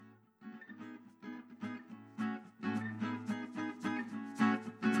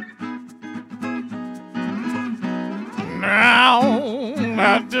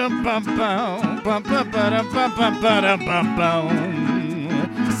Hello,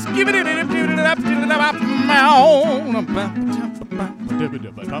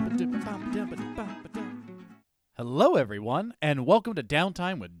 everyone, and welcome to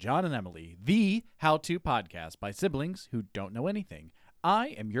Downtime with John and Emily, the how-to podcast by siblings who don't know anything.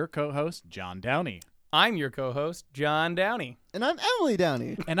 I am your co-host, John Downey. I'm your co-host, John Downey. And I'm Emily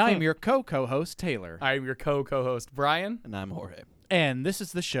Downey. And I am your co-host, Taylor. I'm your co-host, Brian. And I'm Jorge. And this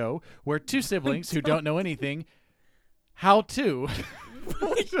is the show where two siblings who don't know anything, how to...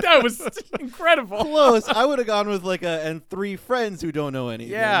 That was incredible. Close. I would have gone with and three friends who don't know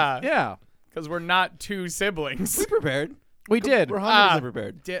anything. Yeah. Because we're not two siblings. We prepared. We did. We're 100%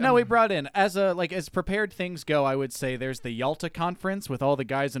 prepared. No, we brought in as prepared things go. I would say there's the Yalta Conference with all the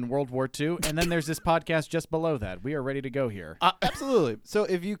guys in World War II, and then there's this podcast just below that. We are ready to go here. Absolutely. So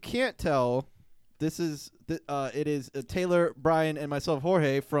if you can't tell, it is Taylor, Brian, and myself,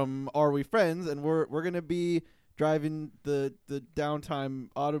 Jorge from Are We Friends, and we're gonna be driving the Downtime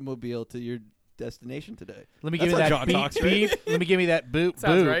automobile to your destination today. Let me give you that John beep, talks, beep. right? Let me give you that boop.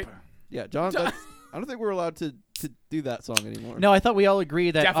 Sounds boop. right. Yeah, John. I don't think we're allowed to do that song anymore. No, I thought we all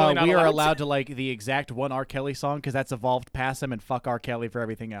agreed that Definitely not we are allowed allowed to the exact one R. Kelly song because that's evolved past him, and fuck R. Kelly for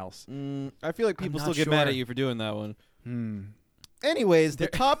everything else. I feel like people not still get mad sure. at you for doing that one. Anyways, the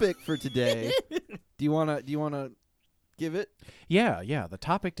topic for today. Do you wanna give it? Yeah. The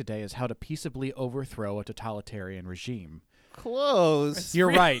topic today is how to peaceably overthrow a totalitarian regime. Close.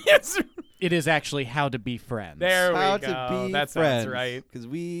 You're right. Yes. It is actually how to be friends. There How we go. to be That friends, sounds right. Because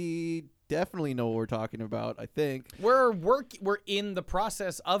we definitely know what we're talking about. I think We're in the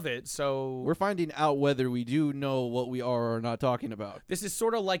process of it, so we're finding out whether we do know what we are or not talking about. this is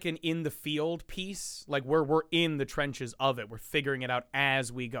sort of like an in the field piece, like where we're in the trenches of it. We're figuring it out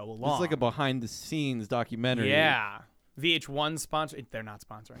as we go along. It's like a behind the scenes documentary. Yeah. VH1 sponsor. They're not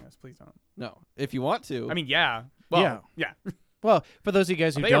sponsoring us. Please don't. No, if you want to. I mean, yeah. Well, yeah. Well, for those of you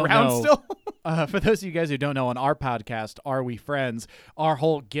guys who Are they don't around know, still? for those of you guys who don't know, on our podcast, Are We Friends? Our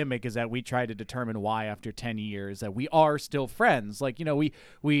whole gimmick is that we try to determine why, after 10 years, that we are still friends.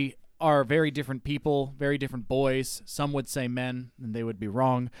 We are very different people, very different boys. Some would say men, and they would be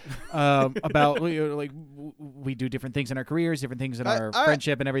wrong. We do different things in our careers, different things in our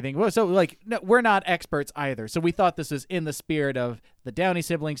friendship and everything. Well, so no, we're not experts either. So we thought this was in the spirit of the Downey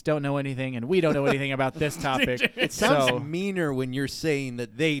siblings don't know anything, and we don't know anything about this topic. It sounds meaner when you're saying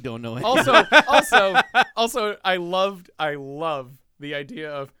that they don't know anything. Also, I love the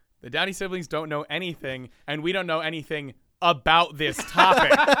idea of the Downey siblings don't know anything, and we don't know anything about this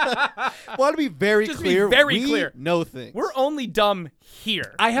topic. Want to be very Just clear. be very we clear. know things. We're only dumb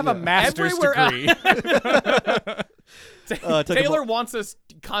here. I have a master's degree. Taylor wants us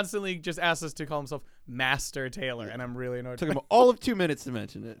constantly just asks us to call himself Master Taylor, and I'm really annoyed. Took him all of 2 minutes to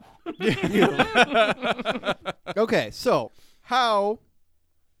mention it. Okay, so how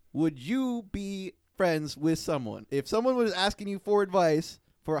would you be friends with someone? If someone was asking you for advice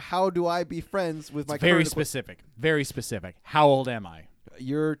for how do I be friends with my Very current specific. Very specific. How old am I?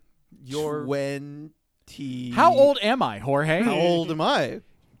 You're 20. How old am I, Jorge? How old am I?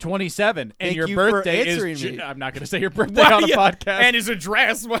 27. And Thank your you for birthday answering is... me. I'm not going to say your birthday on a podcast. And his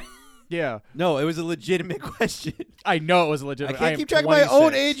address. Yeah. No, it was a legitimate question. I know it was legitimate. I can't keep track of my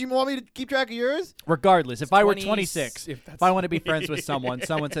own age. You want me to keep track of yours? Regardless, if I were 20, 26, if if I want to be friends with someone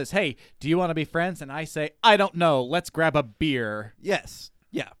says, hey, do you want to be friends? And I say, I don't know. Let's grab a beer. Yes.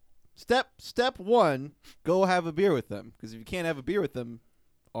 Yeah. Step one, go have a beer with them. Because if you can't have a beer with them,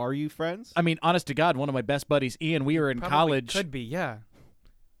 are you friends? I mean, honest to God, one of my best buddies, Ian, we were in college. Could be, yeah.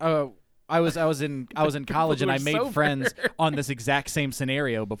 I was in college and I made sober. friends on this exact same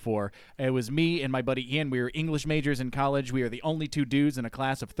scenario before. It was me and my buddy Ian. We were English majors in college. We were the only two dudes in a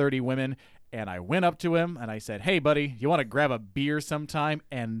class of 30 women. And I went up to him and I said, hey, buddy, you want to grab a beer sometime?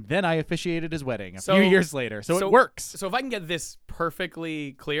 And then I officiated his wedding a few years later. So it works. So if I can get this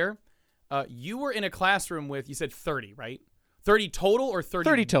perfectly clear, you were in a classroom with, you said 30, right? 30 total or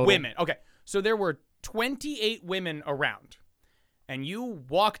 30 total. Women? Okay. So there were 28 women around. And you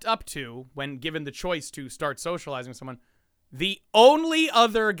walked up to, when given the choice to start socializing with someone, the only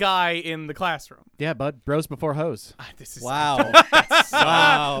other guy in the classroom. Yeah, bud. Bros before hoes. This is Wow.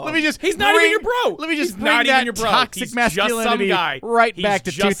 Wow. Let me just He's not even your bro. Let me just He's bring not that even your bro. toxic He's just some masculinity guy. right He's back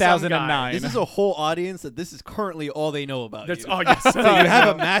to just some 2009. guy. This is a whole audience that this is currently all they know about That's, you. oh, yes. So you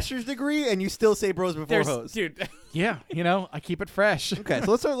have a master's degree and you still say bros before hoes. Dude, Yeah, I keep it fresh. Okay,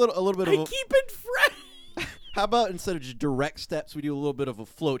 so let's start a little bit I of a, keep it fresh. how about instead of just direct steps, we do a little bit of a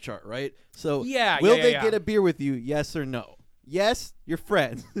flow chart, right? So Yeah, will yeah, they yeah. get a beer with you, yes or no? yes, you're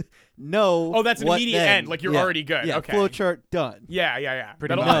friends. No. Oh, that's an what immediate then? end. Like, you're Yeah. already good. Yeah, Okay. flowchart done. Yeah.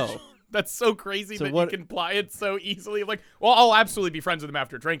 Pretty That'll- much. No. That's so crazy So that what- you can apply it so easily. Like, well, I'll absolutely be friends with him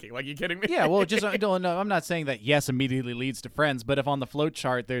after drinking. Like, you kidding me? Yeah, well, just no, I'm not saying that yes immediately leads to friends, but if on the flow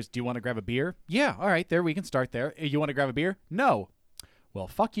chart there's do you want to grab a beer? Yeah, all right, there we can start there. You want to grab a beer? No. Well,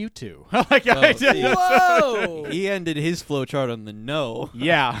 fuck you too. Like, Oh, see. Whoa. He ended his flowchart on the no.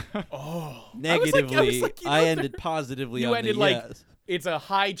 yeah. Oh. Negatively, like, you know, I ended positively you on ended the like yes. it's a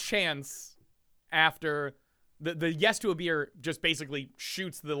high chance after the yes to a beer just basically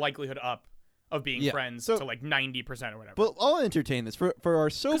shoots the likelihood up of being Yeah. friends So- to like 90% or whatever. But I'll entertain this for our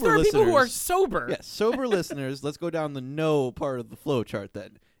sober Because there are listeners. people who are sober. Yeah, sober listeners. Let's go down the no part of the flowchart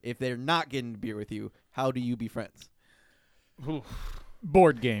then. If they're not getting a beer with you, how do you be friends? Ooh.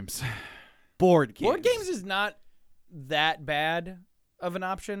 Board games. Board games. Board games is not that bad of an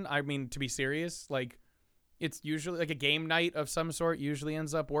option. I mean, to be serious, like it's usually like a game night of some sort usually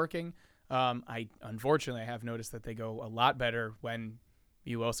ends up working. I unfortunately have noticed that they go a lot better when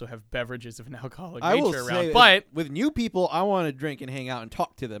you also have beverages of an alcoholic I will nature say, around. But with new people, I want to drink and hang out and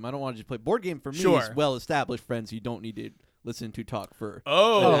talk to them. I don't want to just play board game. For me, Sure. is well-established friends you don't need to listen to talk for.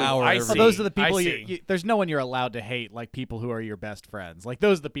 oh, An hour I every see. So those are the people I you, see. there's no one you're allowed to hate like people who are your best friends. Like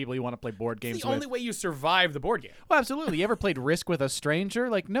those are the people you want to play board games It's the with. only way you survive the board game. Well, absolutely. You ever played Risk with a stranger?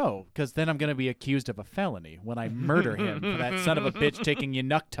 Like, no, because then I'm going to be accused of a felony when I murder him for that son of a bitch taking you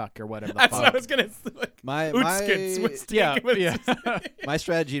nuck-tuck or whatever the That's fuck. what I was gonna like. My Utskits was yeah, taken with- yeah. my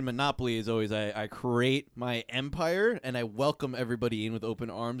strategy in Monopoly is always I create my empire and I welcome everybody in with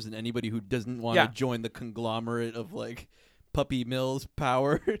open arms, and anybody who doesn't want to Yeah. join the conglomerate of like Puppy Mills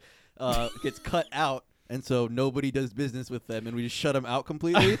power gets cut out, and so nobody does business with them, and we just shut them out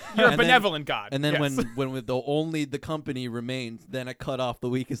completely. You're a And then- benevolent god. And then yes. when with only the company remains, then I cut off the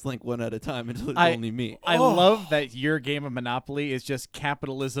weakest link one at a time until it's I- only me. I Oh. love that your game of Monopoly is just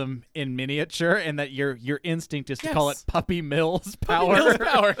capitalism in miniature, and that your instinct is to call it Yes. Puppy Mills power. Mills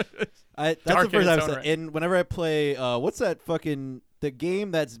power. That's Dark the in first its I've own said. right. And whenever I play, what's that fucking the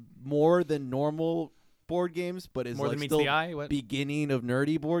game that's more than normal board games, but is More like than meets still the eye. What? beginning of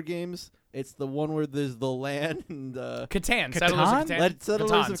nerdy board games? It's the one where there's the land and Catan. Catan? Settlers of Catan.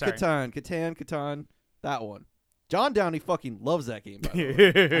 Settlers of sorry. Catan. That one. John Downey fucking loves that game. By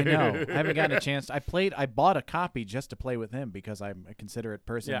the way. I know. I haven't gotten a chance. I bought a copy just to play with him because I'm a considerate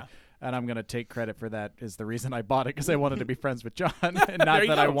person. Yeah. And I'm going to take credit for that is the reason I bought it, because I wanted to be friends with John, and There not you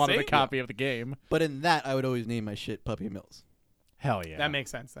that I go, wanted see? a copy of the game. But in that, I would always name my shit Puppy Mills. Hell yeah. That makes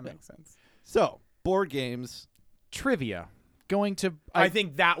sense. That makes sense. So board games. Trivia. Going to... I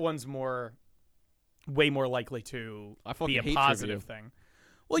think that one's way more likely to I fucking be a hate positive trivia. thing.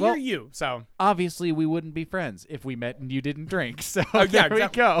 Well, Well- you're you, so Obviously, we wouldn't be friends if we met and you didn't drink. So yeah, there we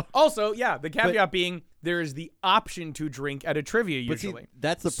exactly. go. Also, yeah, the caveat being there is the option to drink at a trivia But see, usually.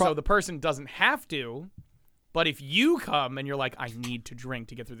 that's the So problem. the person doesn't have to, but if you come and you're like, I need to drink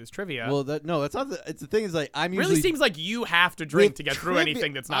to get through this trivia, Well, that's not. It's the thing is like I'm really usually seems like you have to drink with to get through trivia-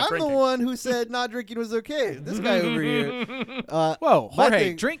 anything that's not I'm drinking. the one who said not drinking was okay. This guy over here. Whoa, my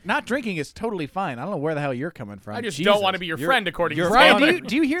Jorge, thing- not drinking is totally fine. I don't know where the hell you're coming from. I just Jesus. don't want to be your You're- friend, according to you're Brian, Brian.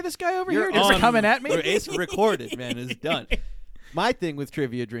 do you hear this guy over You're here just on- coming at me? It's recorded, man. It's done. My thing with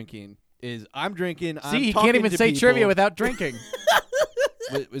trivia drinking is I'm drinking. I'm See, he talking can't even to say people. trivia without drinking.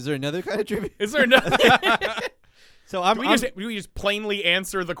 Is there another kind of trivia? Is there no? So I'm. do we just plainly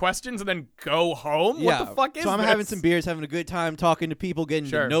answer the questions and then go home? yeah. What the fuck is so I'm this? having some beers, having a good time, talking to people, getting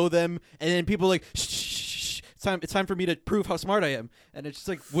Sure. to know them, and then people are like, shh, shh, shh. It's time for me to prove how smart I am, and it's just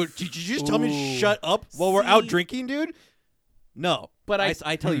like, did you just tell me to Ooh. shut up while we're out See? drinking, dude? No, But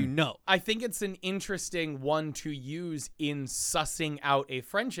I tell you no. I think it's an interesting one to use in sussing out a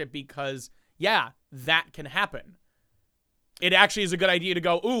friendship because, yeah, that can happen. It actually is a good idea to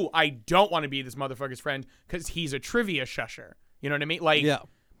go, ooh, I don't want to be this motherfucker's friend because he's a trivia shusher. You know what I mean? Like, Yeah.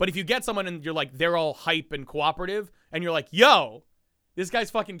 But if you get someone and you're like, they're all hype and cooperative, and you're like, yo, this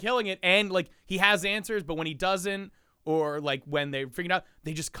guy's fucking killing it, and like he has answers, but when he doesn't, or like when they're figuring out,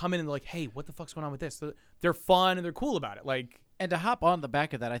 they just come in and they're like, hey, what the fuck's going on with this? They're fun and they're cool about it. Like, And to hop on the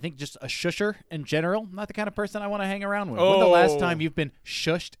back of that, I think just a shusher in general, not the kind of person I want to hang around with. When's the last Oh. time you've been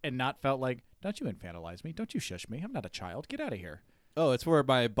shushed and not felt like, don't you infantilize me? Don't you shush me? I'm not a child. Get out of here. Oh, it's where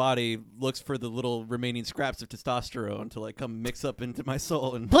my body looks for the little remaining scraps of testosterone to like come mix up into my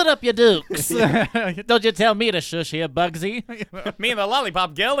soul and Put up your dukes. Don't you tell me to shush here, Bugsy. me and the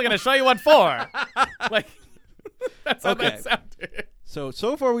lollipop girl are gonna show you what for. Like, that's how Okay. that sounded.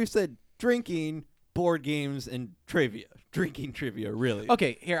 So far we've said drinking, board games, and trivia. drinking trivia, really.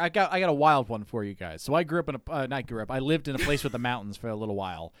 Okay, here I got a wild one for you guys. So I grew up in I lived in a place with the mountains for a little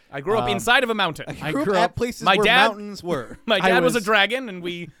while. I grew up inside of a mountain. I grew grew up up- at places my where dad- mountains were. My dad was a was- dragon, and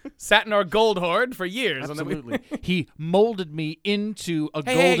we sat in our gold hoard for years. And then Absolutely. He molded me into a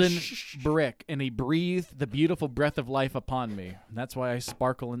Hey, golden shh. brick, and he breathed the beautiful breath of life upon me. And that's why I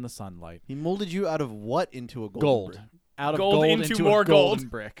sparkle in the sunlight. He molded you out of what into a golden Gold. brick? Out of Gold gold into a more gold. golden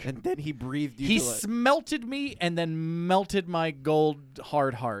brick. And then he breathed you He to life. smelted me and then melted my gold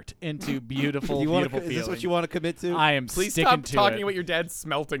hard heart into beautiful, Do you wanna beautiful co- is this what feeling. you want to commit to? I am Please sticking stop to talking it. about your dad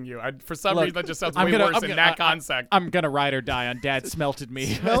smelting you. For some Look, reason, that just sounds I'm way gonna- worse I'm in gonna- that concept. I'm gonna ride or die on Dad smelted me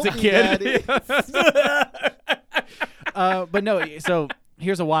Smelt as a me, kid. Daddy. But no, so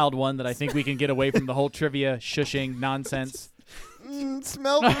here's a wild one that I think we can get away from the whole trivia shushing nonsense.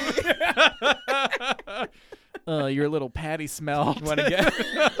 Smell me. Your little patty smell. Want to get?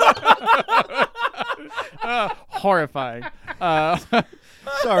 Horrifying.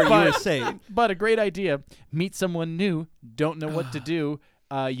 Sorry, you But- were saying. But a great idea. Meet someone new. Don't know what to do.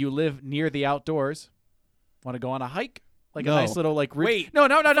 You live near the outdoors. Want to go on a hike? Like No. a nice little like. Wait. No.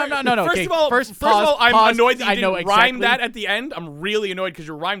 First Okay, of all, first I'm pause. annoyed that you I know didn't rhyme exactly. that at the end. I'm really annoyed because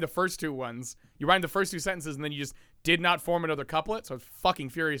you rhymed the first two ones. You rhymed the first two sentences, and then you just did not form another couplet. So I was fucking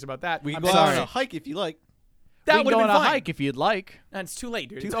furious about that. We I'm can go sorry. on a hike if you like. That we can would go have on been a fine. hike if you'd like. And it's too late,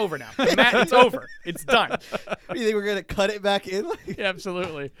 dude. It's over now. Matt, it's over. It's done. Do you think we're gonna cut it back in?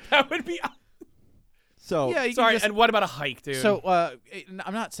 Absolutely. That would be. So Yeah. You Sorry. Can just, And what about a hike, dude? so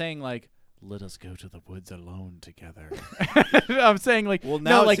I'm not saying like. Let us go to the woods alone together. I'm saying like Well,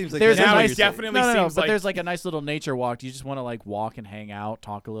 now no, it like seems like there's a that's now what it nice you're saying. definitely no, seems but like there's like a nice little nature walk. You just want to like walk and hang out,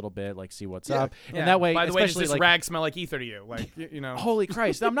 talk a little bit, like see what's Yeah. up, Yeah. and that way, By the way, does especially this like rag smell like ether to you? Like you know. holy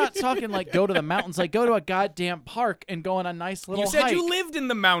Christ, I'm not talking like go to the mountains, like go to a goddamn park and go on a nice little You said hike. you lived in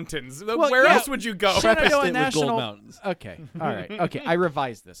the mountains. Well, Where yeah. else would you go? Should I Prefaced go a it with national? Gold Mountains. Okay, all right, okay. I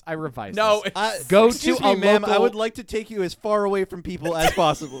revised this. No, this. Go Excuse to me, a ma'am. I local- would like to take you as far away from people as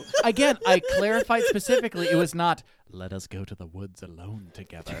possible. Again, I clarified specifically. It was not. Let us go to the woods alone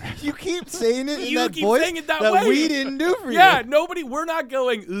together. You keep saying it in You that keep voice saying it that way. we didn't do for Yeah, you. nobody. We're not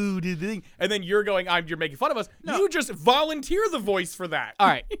going. Ooh, the thing, and then you're going. You're making fun of us. You just volunteer the voice for that. All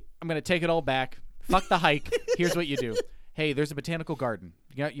right, I'm gonna take it all back. Fuck the hike. Here's what you do. Hey, there's a botanical garden.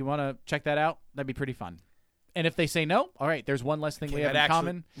 You want to check that out? That'd be pretty fun. And if they say no, all right, there's one less thing we have in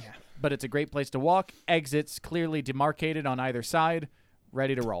common. Yeah. But it's a great place to walk. Exits clearly demarcated on either side.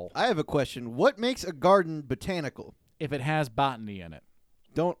 Ready to roll. I have a question. What makes a garden botanical? If it has botany in it,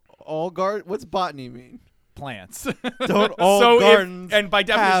 Don't all garden? What's botany mean? plants. Don't all So gardens and by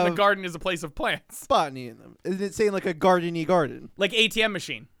definition, a have garden is a place of plants, botany in them? Isn't it saying like a gardeny garden? like ATM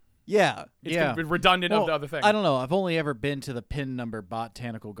machine. Yeah. It's Yeah. redundant Well, of the other thing. I don't know. I've only ever been to the pin number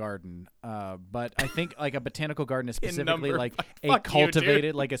botanical garden, but I think like a botanical garden is Pin specifically number. like a Fuck you, dude.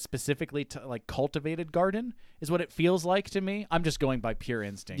 cultivated, like a specifically like cultivated garden is what it feels like to me. I'm just going by pure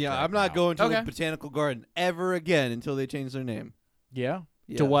instinct. Yeah, right I'm not now. going to Okay. the botanical garden ever again until they change their name. Yeah. To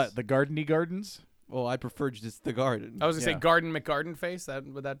Yes. what? The gardeny gardens? Well, I prefer just the garden. I was gonna Yeah. say Garden McGarden face.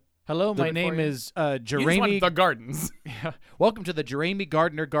 Would that? Hello, my it for name you? is You just Jeremy. wanted the gardens. Welcome to the Jeremy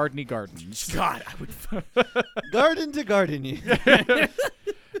Gardner Gardeny Gardens. God, I would. Garden to gardeny.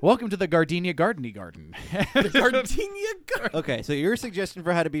 Welcome to the Gardenia Gardeny Garden. Gardenia Garden. Okay, so your suggestion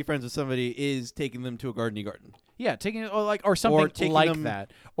for how to be friends with somebody is taking them to a gardeny garden. Yeah, taking it or something taking like them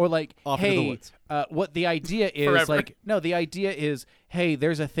that, or like, off into the hey, woods. what the idea is Forever. like, no, the idea is, hey,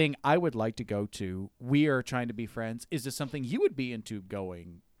 there's a thing I would like to go to. We are trying to be friends. Is this something you would be into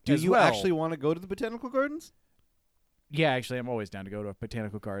going? Do as you well? actually want to go to the botanical gardens? Yeah, actually, I'm always down to go to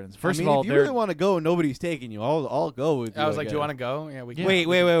botanical gardens. I First mean, of all, if you they're really want to go and nobody's taking you, I'll go with you. I was like, do you guess. want to go? Yeah, we can. Yeah.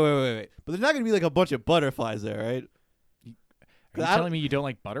 Wait. But there's not going to be like a bunch of butterflies there, right? are you I- telling me you don't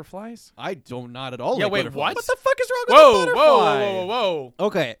like butterflies? I don't not at all. Yeah, like wait, butterflies. what? the fuck is wrong with Whoa, a whoa, butterfly? whoa, whoa, whoa!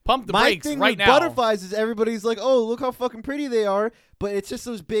 Okay. Pump the My brakes thing right with now. butterflies is everybody's like, oh, look how fucking pretty they are, but it's just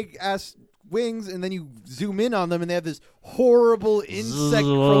those big ass wings, and then you zoom in on them, and they have this horrible insect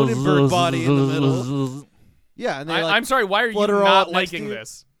Cronenberg body in the middle. Yeah, and they like I'm sorry. Why are you flutter all not up next liking to you.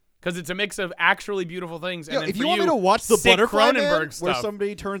 this? Because it's a mix of actually beautiful things. Yo, and then if for you want me to watch the sick Butterfly Man, Cronenberg where stuff.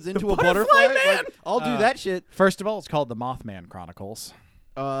 somebody turns into a Butterfly butterfly, Man? like, I'll do that shit. First of all, it's called the Mothman Chronicles.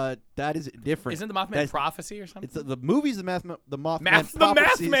 That is different. Isn't the Mothman That's- Prophecy or something? It's the movie's the Mothman the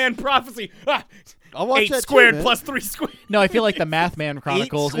Prophecies. Mathman Prophecy. Ah, I'll watch 8 that too, squared man. plus 3 squared. No, I feel like the Mathman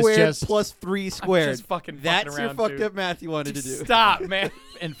Chronicles 8 is squared just. plus 3 squared. just fucking That's fucking your around, fucked dude. up math you wanted to do. Stop, man.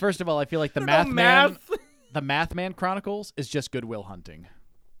 And first of all, I feel like the I don't know Mathman. math. The Mathman Chronicles is just Goodwill Hunting.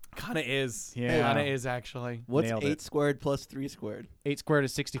 Kind of is. Yeah. Kind of is, actually. What's Nailed 8 it. squared plus 3 squared? 8 squared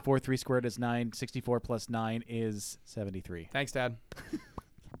is 64. 3 squared is 9. 64 plus 9 is 73. Thanks, Dad.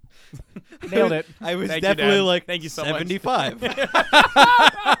 Nailed it. I was Thank you, definitely Dad. like Thank you so much. 75.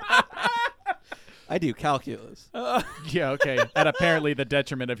 I do calculus. Yeah, okay. At apparently the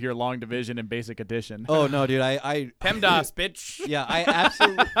detriment of your long division and basic addition. Oh no, dude! I PEMDAS, bitch. yeah,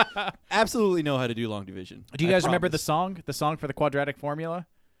 I absolutely know how to do long division. Do you I guys remember the promise. song? The song for the quadratic formula?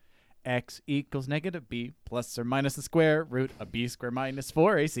 X equals negative b plus or minus the square root of b squared minus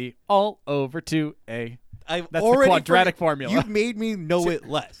 4ac all over 2a. I've That's the already quadratic forget- formula. You've made me know it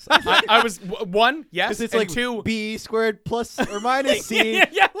less. I was one, yes, Because it's and like two. b squared plus or minus c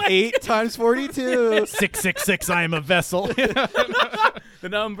Yeah, like- 8 times 42. 666, I am a vessel. The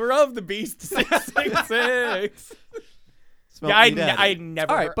number of the beast, 666. Smell Yeah, me daddy. I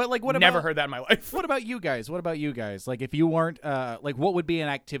never. All right, heard- but, like, what never about- heard that in my life. What about you guys? Like, if you weren't, like, what would be an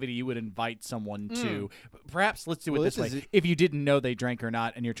activity you would invite someone to? Perhaps let's do it Well, this this way. is- If you didn't know they drank or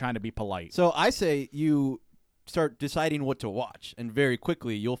not and you're trying to be polite. So I say you start deciding what to watch, and very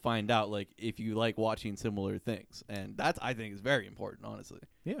quickly you'll find out like if you like watching similar things, and that I think is very important. Honestly,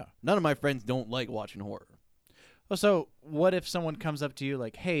 Yeah. none of my friends don't like watching horror. Well, so what if someone comes up to you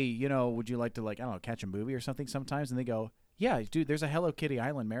like, hey, you know, would you like to, like, I don't know, catch a movie or something sometimes? And they go, yeah, dude, there's a Hello Kitty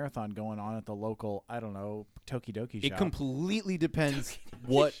Island marathon going on at the local, I don't know, Tokidoki It shop. completely depends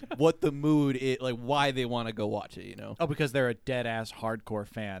what the mood is, like why they want to go watch it. You know. Oh, because they're a dead-ass hardcore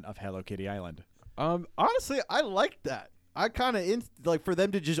fan of Hello Kitty Island. Honestly, I like that. I kind of like for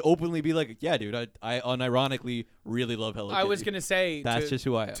them to just openly be like, yeah, dude, I unironically really love Hello Kitty. I was gonna say That's just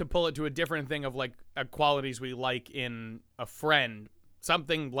who I am. To pull it to a different thing of like qualities we like in a friend.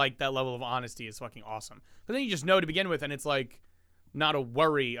 Something like that level of honesty is fucking awesome. But then you just know to begin with, and it's like not a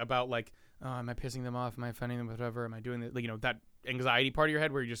worry about like, oh, am I pissing them off? Am I offending them? Whatever. Am I doing that? Like, you know, that anxiety part of your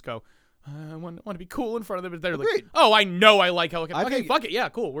head where you just go, I want to be cool in front of them. But they're like, Agreed. oh, I know I like Hello Kitty. I Okay, think fuck it. Yeah,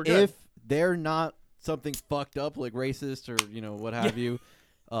 cool. We're good. If they're not something fucked up like racist or what have you,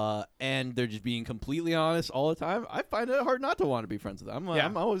 and they're just being completely honest all the time, I find it hard not to want to be friends with them.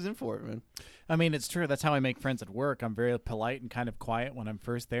 I'm always in for it, man. I mean, it's true. That's how I make friends at work. I'm very polite and kind of quiet when I'm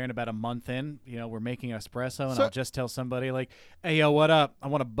first there. And about a month in, you know, we're making espresso, and So- I'll just tell somebody like, "Hey, yo, what up? I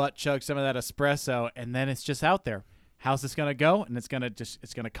want to butt chug some of that espresso," and then it's just out there. How's this gonna go? And it's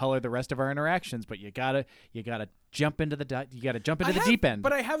gonna color the rest of our interactions. But you gotta jump into the deep end.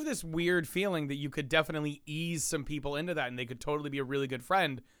 But I have this weird feeling that you could definitely ease some people into that, and they could totally be a really good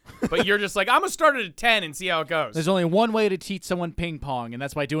friend. But you're just like, I'm gonna start it at 10 and see how it goes. There's only one way to teach someone ping pong, and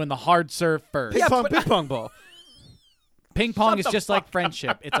that's by doing the hard serve first. Ping pong ball. Ping pong is the just like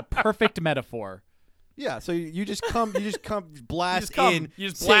friendship. It's a perfect metaphor. Yeah, so you just come blast come. in. You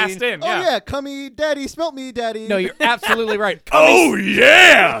just blast saying, in, Oh yeah. yeah, come me, daddy, smelt me, daddy. No, you're absolutely right. Oh,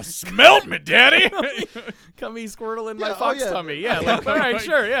 yeah, smelt me, daddy. Come eat Squirtle in my Yeah, fox yeah. tummy. Yeah, like, all right,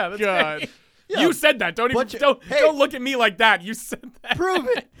 sure, yeah. That's God. great. Yeah. You said that. Don't even But you- don't hey. don't look at me like that. You said that. Prove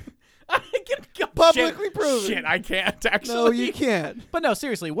it. I can Publicly shit, prove it. Shit, I can't actually. No, you can't. But no,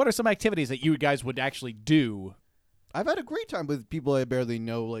 seriously, what are some activities that you guys would actually do? I've had a great time with people I barely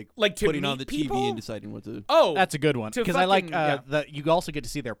know, like to putting on meet the people? TV and deciding what to. Oh, That's a good one To because I like fucking- that you also get to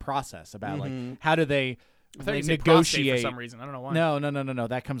see their process about like Mhm. how do they I thought like, you said prostate negotiate. for some reason. I don't know why. No,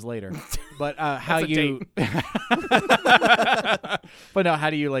 that comes later. But how That's a you But no, how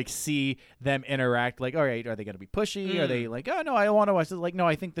do you like see them interact? Like, all right, are they going to be pushy? Are they like, oh no, I want to watch this? Like, no,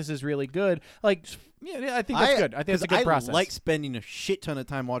 I think this is really good. Like, yeah, I think that's good. I think that's a good 'cause process. I like spending a shit ton of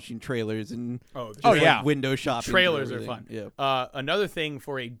time watching trailers and Oh, Oh, just, yeah. like, window shopping. Trailers for are everything. fun. Yeah. Another thing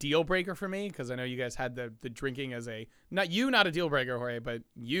for a deal breaker for me, because I know you guys had the drinking as a not a deal breaker, Jorge, but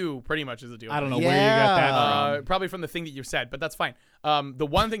you pretty much is a deal breaker. I don't know where you got that Yeah. from. Probably from the thing that you said, but that's fine. The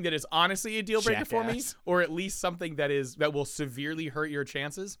one thing that is honestly a deal breaker for me, Jackass. or at least something that will severely hurt your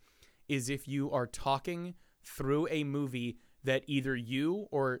chances, is if you are talking through a movie that either you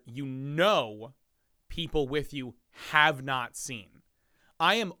or people with you have not seen.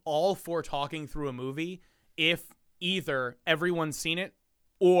 I am all for talking through a movie if either everyone's seen it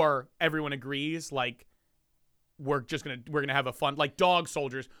or everyone agrees, like, we're gonna have a fun, like Dog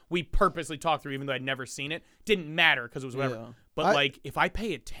Soldiers. We purposely talked through even though I'd never seen it. Didn't matter because it was whatever. Yeah. But like, if I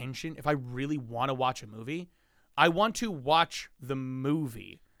pay attention, if I really want to watch a movie, I want to watch the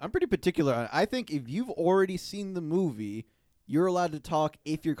movie. I'm pretty particular on it. I think if you've already seen the movie, you're allowed to talk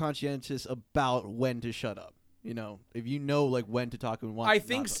if you're conscientious about when to shut up. You know, if you know like when to talk and when. I not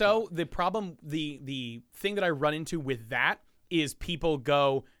think to so. talk. The problem, the thing that I run into with that is people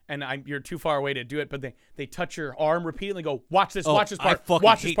go and you're too far away to do it, but they touch your arm repeatedly, go, watch this, Oh, watch this I part, fucking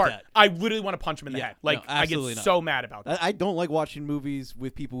watch this hate part. that. I literally want to punch him in the Yeah, head. Like, no, I get absolutely not. so mad about that. I don't like watching movies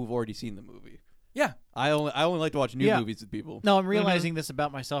with people who've already seen the movie. Yeah. I only like to watch new movies with people. No, I'm realizing this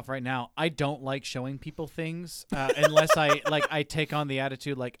about myself right now. I don't like showing people things unless I take on the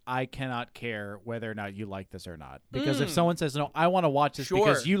attitude like I cannot care whether or not you like this or not. Because if someone says no, I want to watch this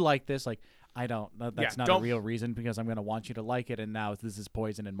because Sure. you like this, like I don't. That's not a don't- real reason because I'm going to want you to like it, and now this is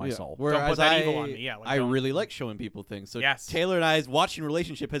poison in my Yeah. soul. Whereas put that evil on me. Yeah, like, I don't- really like showing people things. So Yes. Taylor and I's watching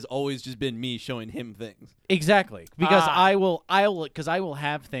relationship has always just been me showing him things. Exactly, because Ah. I will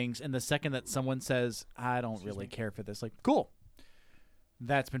have things, and the second that someone says I don't really care for this, like cool,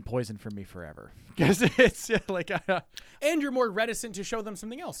 that's been poison for me forever. Because it's like And you're more reticent to show them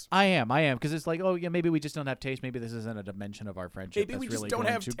something else. I am, because it's like, oh yeah, maybe we just don't have taste. Maybe this isn't a dimension of our friendship Maybe that's we just really don't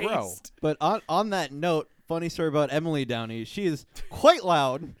going have to taste. grow. But on that note, funny story about Emily Downey. She is quite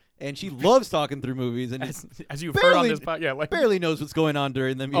loud, and she loves talking through movies, and As you've heard on Barely- this podcast. Yeah, like, barely knows what's going on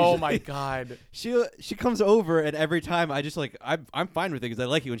during the music. oh my God. She comes over, and every time I just like I'm fine with it because I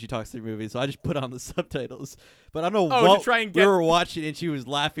like it when she talks through movies, so I just put on the subtitles. But I don't know Oh, to what try and we get- were watching, and she was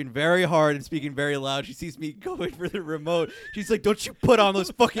laughing very hard and speaking very loud. She sees me going for the remote. She's like, "Don't you put on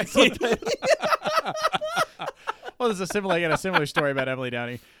those fucking subtitles?" Well, there's a similar story about Emily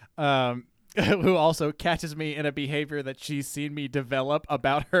Downey, who also catches me in a behavior that she's seen me develop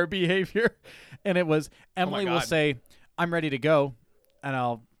about her behavior, and it was Emily will God. say, "I'm ready to go,"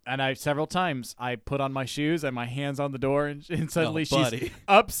 and I several times I put on my shoes and my hands on the door, and suddenly she's buddy.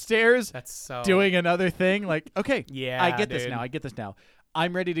 upstairs That's so. doing another thing. Like, okay, Yeah, I get this dude. now. I get this now.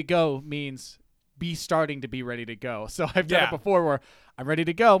 I'm ready to go means be starting to be ready to go. So I've done Yeah. it before where I'm ready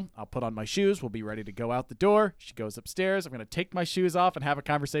to go. I'll put on my shoes. We'll be ready to go out the door. She goes upstairs. I'm going to take my shoes off and have a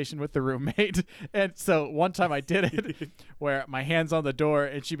conversation with the roommate. And so one time I did it where my hand's on the door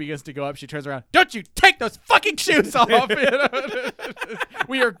and she begins to go up. She turns around. Don't you take those fucking shoes off.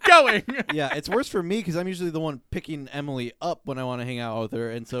 We are going. Yeah, it's worse for me because I'm usually the one picking Emily up when I want to hang out with her,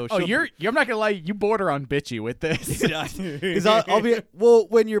 and so Oh, she'll- I'm not going to lie. You border on bitchy with this. Because I'll be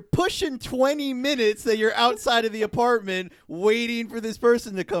when you're pushing 20 minutes that you're outside of the apartment waiting for this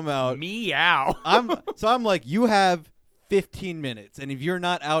person to come out. Meow. I'm like, you have 15 minutes, and if you're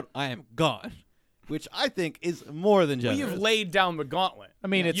not out, I am gone, which I think is more than Well, generous. you've laid down the gauntlet. I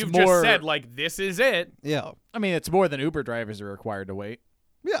mean, it's You've more. just said, like, this is it. Yeah, I mean, it's more than Uber drivers are required to wait.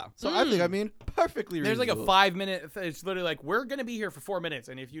 yeah. So I think perfectly. There's like a reasonable. 5-minute. It's literally like, we're going to be here for 4 minutes,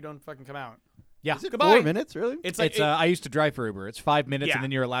 and if you don't fucking come out. Yeah. Is it Goodbye. 4 minutes really? It's like, It's I used to drive for Uber. It's 5 minutes Yeah. and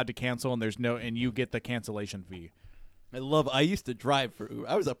then you're allowed to cancel and you get the cancellation fee. I used to drive for Uber.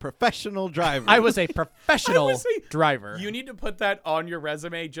 I was a professional driver. I was a professional I would say driver. you need to put that on your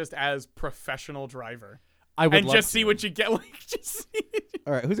resume just as professional driver. I would And love just to. see what you get. Like, just see.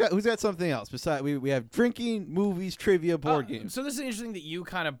 All right. Who's got something else besides we have drinking, movies, trivia, board games. So this is interesting that you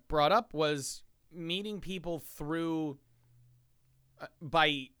kind of brought up was meeting people through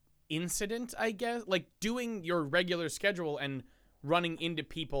by incident, I guess, like doing your regular schedule and running into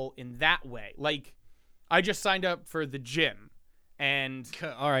people in that way. Like, I just signed up for the gym, and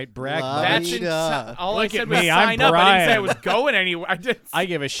All right, brag. Love buddy. that's it. all I Look said at was me, I'm sign up. I didn't say I Brian. was going anywhere. I didn't. I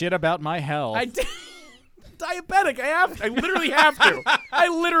give a shit about my health. I did. Diabetic. I have. I literally have to. I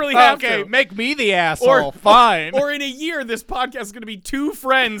literally have okay, to. make me the asshole. Fine. Or in a year, this podcast is going to be two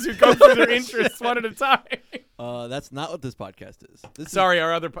friends who go through their interests one at a time. That's not what this podcast is. This Sorry,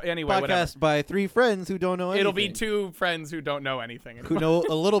 our other anyway. is a Whatever. podcast by three friends who don't know anything. It'll be two friends who don't know anything. who know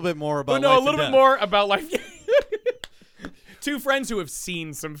a little bit more about Who know a life and little bit death. more about life. Two friends who have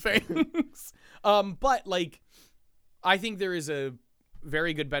seen some things. But like, I think there is a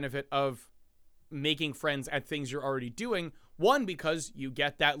very good benefit of making friends at things you're already doing. One, because you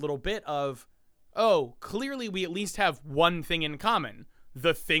get that little bit of, oh, clearly we at least have one thing in common,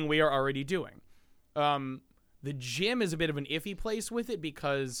 the thing we are already doing. The gym is a bit of an iffy place with it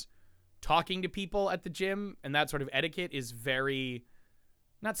because talking to people at the gym and that sort of etiquette is very,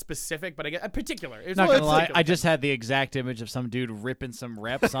 not specific, but I guess particular. It's Not well, gonna it's lie, particular. I just had the exact image of some dude ripping some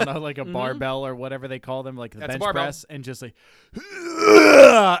reps on a barbell or whatever they call them, like the That's a bench barbell. press, and just like,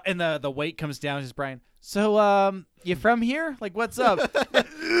 and the weight comes down. Just Brian. So, you from here? Like, what's up?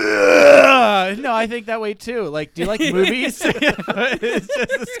 No, I think that way too. Like, do you like movies? It's just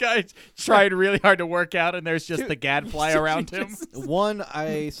this guy trying really hard to work out, and there's just the gadfly around him. One,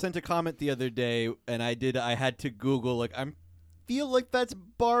 I sent a comment the other day, and I had to Google, like, I'm feel like that's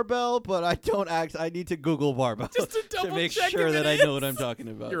barbell, but I don't I need to Google barbell Just to double make check sure if that it I know is. what I'm talking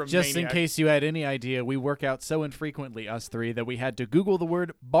about. You're a Just in maniac. case you had any idea, we work out so infrequently, us three, that we had to Google the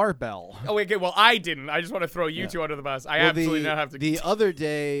word barbell. Oh, wait, okay. Well, I didn't. I just want to throw you two under the bus. I Well, absolutely do not have to. The other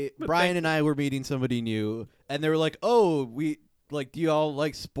day, Brian and I were meeting somebody new, and they were like, "Oh, do you all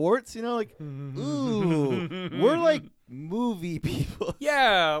like sports? You know, like, ooh, we're like movie people.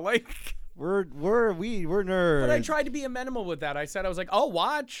 yeah, like. We're nerds." But I tried to be amenable with that. I said I was like, "I'll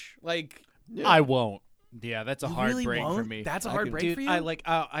watch." Like, Yeah. I won't. Yeah, that's a you hard really break won't? for me. That's a I hard can- break Dude, for you.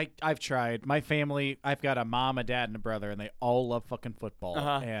 I've tried. My family, I've got a mom, a dad, and a brother, and they all love fucking football.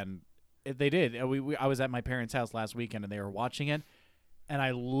 Uh-huh. And they did. I was at my parents' house last weekend, and they were watching it, and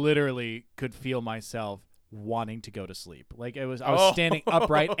I literally could feel myself wanting to go to sleep. Like I was Oh. standing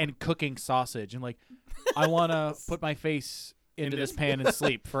upright and cooking sausage, and like I want to put my face into this pan and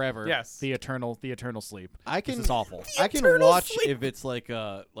sleep forever. Yes. the eternal sleep. I can This is awful. I can eternal watch sleep. if it's like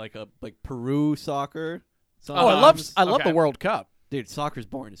Peru soccer. Oh, I love Okay. the World Cup. Dude, soccer's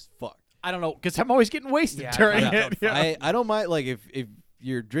boring as fuck. I don't know because I'm always getting wasted Yeah, during I it. don't Yeah. I don't mind like if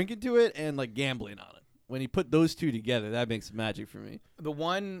you're drinking to it and like gambling on it. When you put those two together, that makes magic for me. The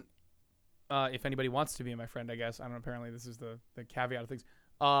one, if anybody wants to be my friend, I guess. I don't know. Apparently, this is the caveat of things.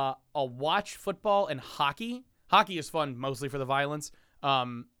 I'll watch football and hockey. Hockey is fun, mostly for the violence,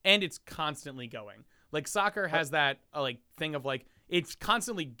 and it's constantly going. Like soccer has that like thing of like it's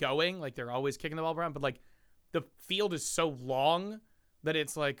constantly going, like they're always kicking the ball around, but like the field is so long that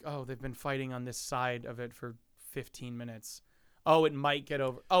it's like, oh, they've been fighting on this side of it for 15 minutes. Oh, it might get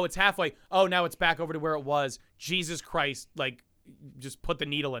over. Oh, it's halfway. Oh, now it's back over to where it was. Jesus Christ, like just put the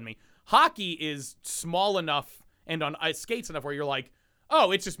needle in me. Hockey is small enough and on ice skates enough where you're like,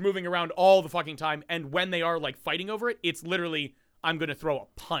 oh, it's just moving around all the fucking time. And when they are like fighting over it, it's literally, I'm going to throw a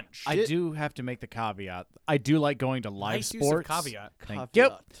punch. I do have to make the caveat. I do like going to live Nice use of sports. caveat. Thank you.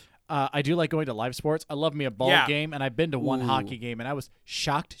 Caveat. I do like going to live sports. I love me a ball Yeah. game, and I've been to one Ooh. hockey game, and I was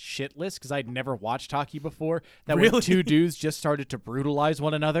shocked shitless because I'd never watched hockey before. That Really? when two dudes just started to brutalize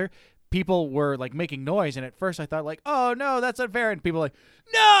one another, people were like making noise, and at first I thought like, oh no, that's unfair, and people were like,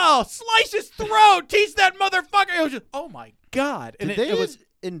 no, slice his throat, teach that motherfucker. It was just, oh my god, and Did it they was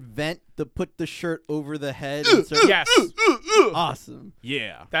invent the put the shirt over the head? And start- Yes, Awesome.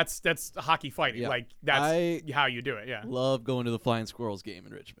 yeah. that's hockey fighting. Yeah. Like that's I how you do it. Yeah. love going to the Flying Squirrels game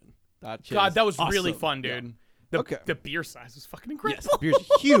in Richmond. That shit God, is that was really awesome. fun, Yeah. dude. The, Okay. the beer size was fucking incredible. Yes, the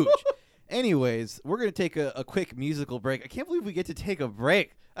beer's huge. Anyways, we're gonna take a quick musical break. I can't believe we get to take a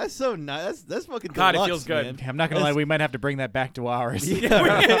break. That's so nice. That's fucking God, it deluxe, feels good. man. I'm not gonna lie, That's- we might have to bring that back to ours.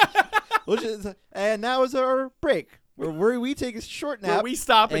 Yeah. And now is our break, where we take a short Where nap we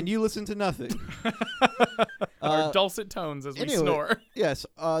stop and and you listen to nothing. our dulcet tones as we anyway, snore. Yes,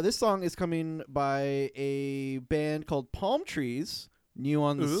 this song is coming by a band called Palm Trees, new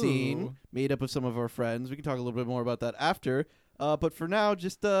on the scene, Ooh. made up of some of our friends. We can talk a little bit more about that after. But for now,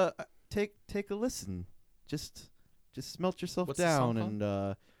 just take a listen. Just smelt yourself What's the song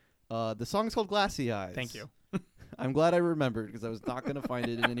down, and the song is called Glassy Eyes. Thank you. I'm glad I remembered because I was not going to find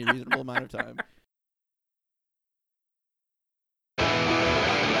it in any reasonable amount of time.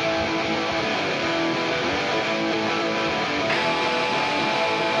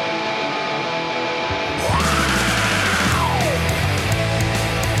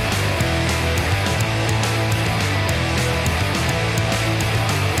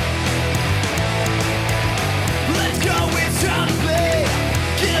 Let's go, it's time to play.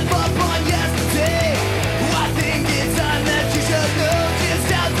 Give up on yesterday. I think it's time that you should know just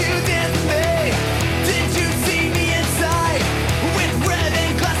how to dance with me.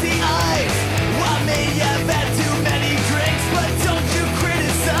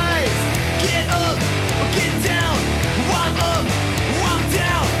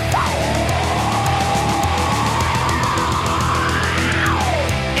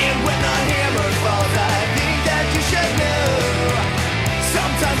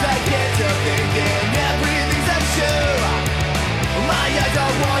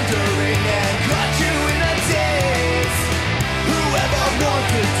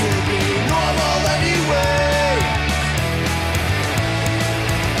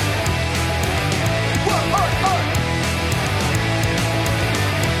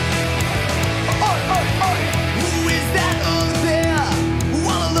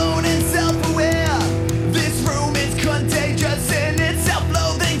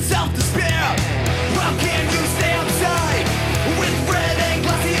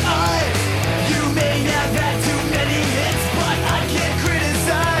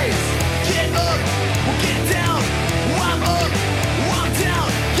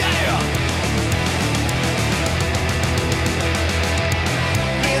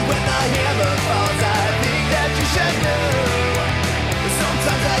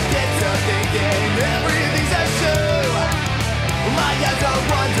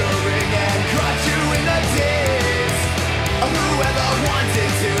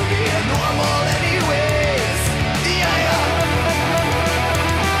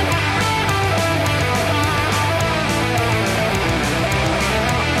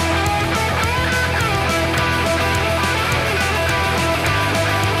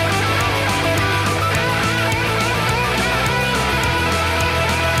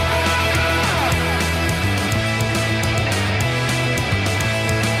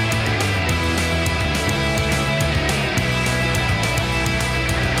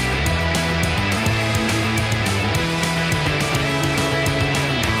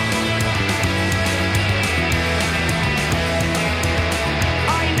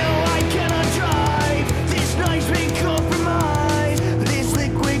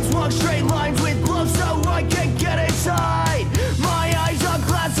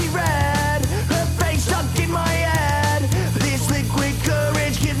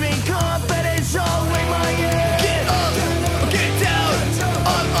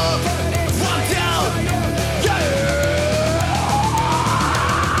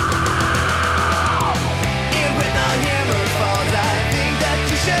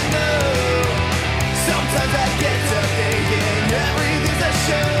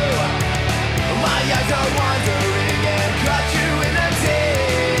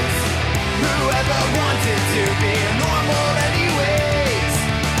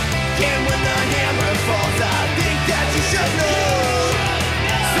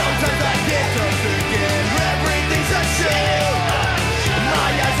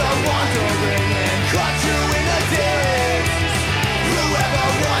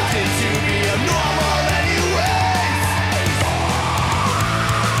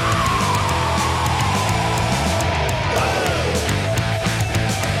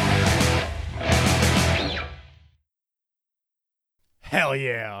 Hell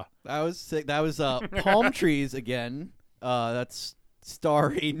yeah. That was sick. That was Palm Trees again. That's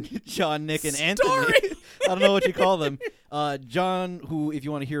starring John, Nick, and Anthony. I don't know what you call them. John, who, if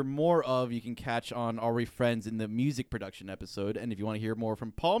you want to hear more of, you can catch on Are We Friends in the music production episode. And if you want to hear more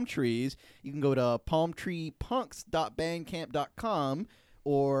from Palm Trees, you can go to palmtreepunks.bandcamp.com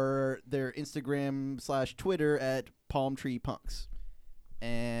or their Instagram / Twitter at palmtreepunks.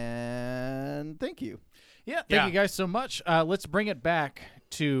 And thank you. Yeah, thank you guys so much. Let's bring it back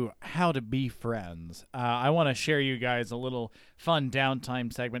to how to be friends. I want to share you guys a little fun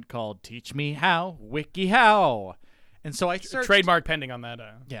downtime segment called Teach Me How, WikiHow. And so I searched... Trademark pending on that.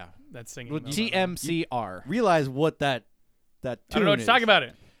 Yeah. That singing. With TMCR. Realize what that tune I don't know what is. you're talking about.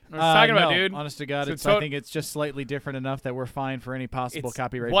 What you're talking about, dude. Honest to God, So I think it's just slightly different enough that we're fine for any possible It's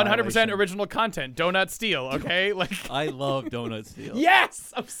copyright 100% violation. original content. Donut steal, okay? Like, I love Donut Steel.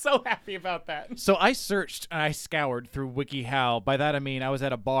 yes! I'm so happy about that. So I searched and I scoured through WikiHow. By that I mean I was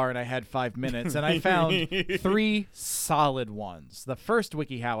at a bar and I had 5 minutes and I found 3 solid ones. The first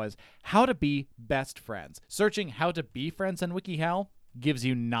WikiHow is how to be best friends. Searching how to be friends on WikiHow gives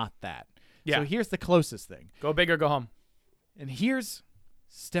you not that. Yeah. So here's the closest thing. Go big or go home. And here's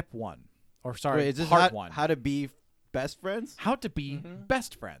step 1. Or sorry, Wait, is this part 1. how to be best friends? How to be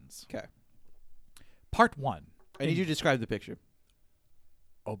best friends. Okay. Part 1. I need you to describe the picture.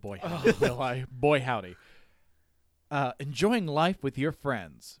 Oh boy, will I? Boy, howdy. Enjoying life with your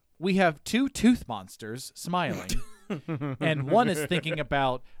friends. We have 2 tooth monsters smiling, and one is thinking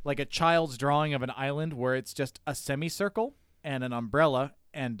about like a child's drawing of an island where it's just a semicircle and an umbrella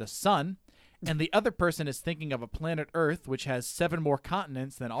and a sun, and the other person is thinking of a planet Earth which has 7 more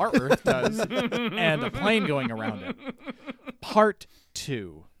continents than our Earth does, and a plane going around it. Part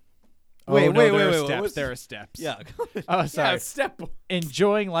 2. Wait, oh, no, wait, there wait, are wait, steps. what's- There are steps. Yeah. Oh, sorry. Yeah, step.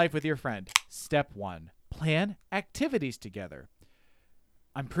 Enjoying life with your friend. Step 1. Plan activities together.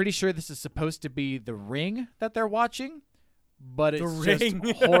 I'm pretty sure this is supposed to be The Ring that they're watching, but it's The just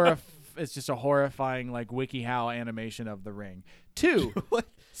Ring. it's just a horrifying like WikiHow animation of The Ring. 2. What?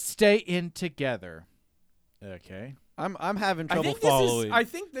 Stay in together. Okay. I'm having I trouble think, this following. is, I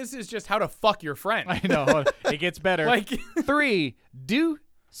think this is just how to fuck your friend. I know. It gets better. Like, 3. Do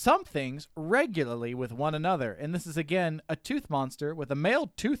some things regularly with one another. And this is, again, a tooth monster with a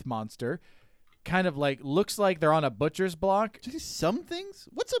male tooth monster. Kind of like, looks like they're on a butcher's block. Just some things?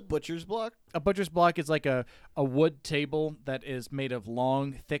 What's a butcher's block? A butcher's block is like a wood table that is made of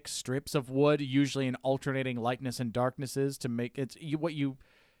long, thick strips of wood, usually in alternating lightness and darknesses to make it's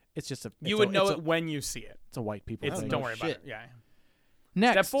just a. you would know it when you see it. It's a white people It's thing. don't worry about shit. it. Yeah.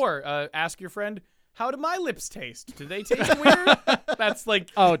 Next. Step 4. Ask your friend, how do my lips taste? Do they taste weird? That's like,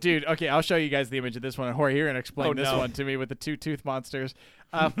 Oh, dude. Okay, I'll show you guys the image of this one. And Jorge, you're gonna explain Oh, this no. one to me with the 2 tooth monsters.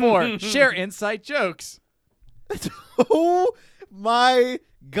 4. Share inside jokes. Oh my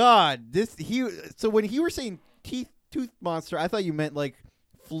god! So when you were saying tooth monster, I thought you meant like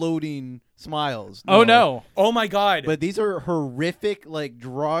floating smiles. Oh no. oh my God. But these are horrific like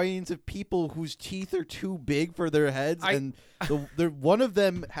drawings of people whose teeth are too big for their heads, and one of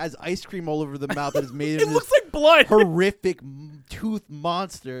them has ice cream all over the mouth that is made it of looks this like blood. horrific tooth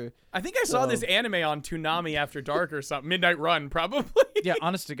monster. I think I saw this anime on Toonami After Dark or something. Midnight Run, probably. Yeah,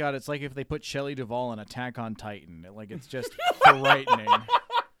 honest to God, it's like if they put Shelley Duvall in Attack on Titan. Like it's just frightening.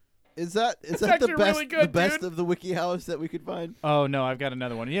 Is that actually the best really good, the best dude. of the WikiHows that we could find? Oh no, I've got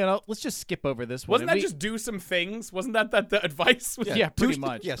another one. You know, let's just skip over this one. Wasn't that just do some things? Wasn't that the advice? Was Yeah, pretty do-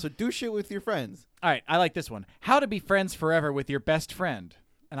 much. Yeah, so do shit with your friends. All right, I like this one. How to be friends forever with your best friend.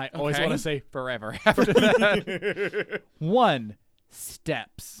 And I always Okay. want to say forever after that. 1.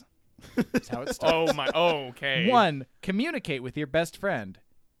 Steps. That's how it starts. Oh my. Oh, okay. 1. Communicate with your best friend.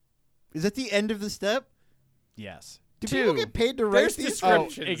 Is that the end of the step? Yes. Do 2. people get paid to There's write these?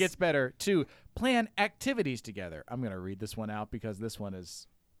 descriptions. Oh, it gets better. 2. Plan activities together. I'm going to read this one out because this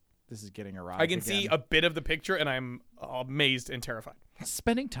is getting erotic I can see again. a bit of the picture, and I'm amazed and terrified.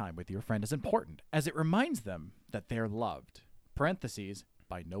 Spending time with your friend is important as it reminds them that they're loved. Parentheses,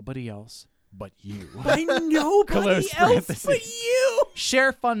 by nobody else but you. By nobody Close else but parentheses. you.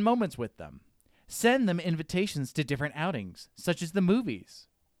 Share fun moments with them. Send them invitations to different outings, such as the movies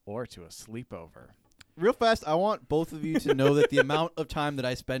or to a sleepover. Real fast, I want both of you to know that the amount of time that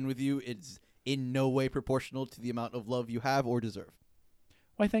I spend with you is in no way proportional to the amount of love you have or deserve.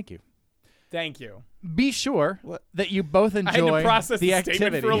 Why, thank you. Thank you. Be sure What? that you both I had enjoy to process the the statement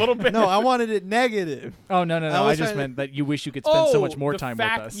activity. for a little bit. No, I wanted it negative. Oh, no. I I was just trying to- meant that you wish you could spend so much more the time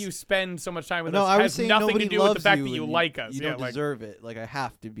fact with us. you spend so much time with No, us I was has saying nothing nobody to do with the loves fact you that you and like us. You Yeah, don't like, deserve it. Like I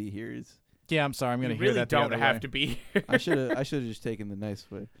have to be here. Yeah, I'm sorry. I'm going you to hear really that the don't other have way. to be here. I should have just taken the nice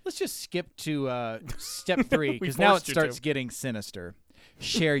way. Let's just skip to step 3 We because now it forced you to. starts getting sinister.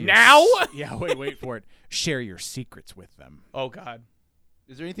 Share your Now? Yeah, wait for it. Share your secrets with them. Oh God.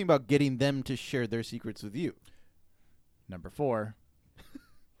 Is there anything about getting them to share their secrets with you? Number 4,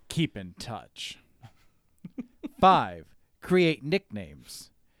 keep in touch. 5, create nicknames.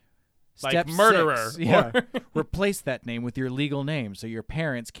 Like Step murderer, 6, yeah. or- Replace that name with your legal name so your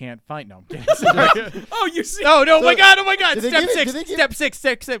parents can't find. No, I'm kidding. Oh, you see. Oh no! So, my God! Oh my God! do they Step give it- 6. do they give- Step 6.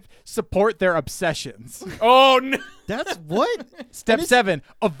 Step 6. Support their obsessions. Oh no. That's what? Step is- 7.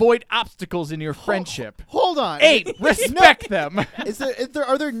 Avoid obstacles in your friendship. Hold on. 8. Respect them. Are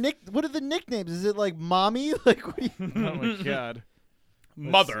there what are the nicknames? Is it like mommy? Like what do you Oh my God.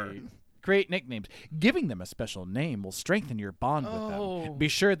 Let's Mother. see. Create nicknames. Giving them a special name will strengthen your bond with Oh. them. Be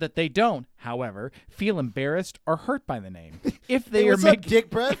sure that they don't, however, feel embarrassed or hurt by the name. If they Hey, are what's up, making dick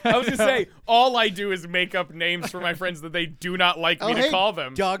breath? I was gonna say, all I do is make up names for my friends that they do not like me to hey, call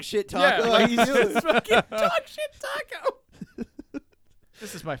them. dog shit Yeah, taco. like, How you doing? it's fucking dog shit taco.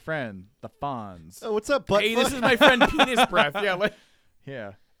 This is my friend, the Fonz. Oh, what's up, butt Hey, fuck? this is my friend Penis Breath. Yeah, like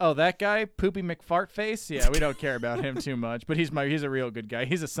Yeah. Oh, that guy, Poopy McFartface? Yeah, we don't care about him too much, but he's a real good guy.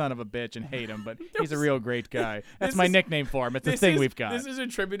 He's a son of a bitch and hate him, but he's a real great guy. That's This my is- nickname for him. It's a this thing is- we've got. This is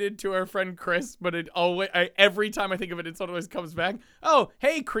attributed to our friend Chris, but it always every time I think of it, it always comes back. Oh,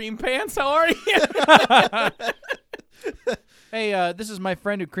 hey, Cream Pants, how are you? Hey, this is my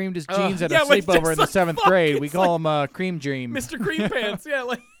friend who creamed his jeans at yeah, a like, sleepover just in the like 7th fuck, grade. We it's call him Cream Dream. Mr. Cream Pants. Yeah,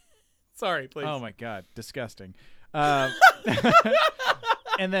 like. Sorry, please. Oh my God, disgusting.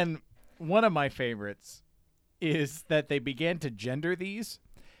 And then one of my favorites is that they began to gender these.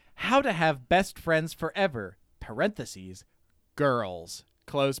 How to have best friends forever, parentheses, girls,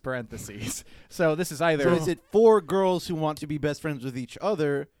 close parentheses. So this is either... So is it for girls who want to be best friends with each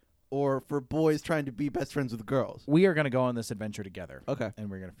other, or for boys trying to be best friends with girls? We are going to go on this adventure together. Okay. And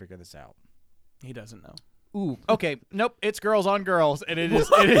we're going to figure this out. He doesn't know. Ooh. Okay. Nope. It's girls on girls, and it is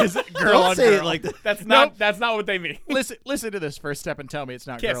girl Don't on say girl. it like that. That's Nope. not what they mean. Listen to this first step and tell me it's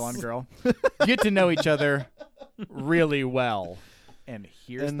not Kiss. girl on girl. Get to know each other really well. And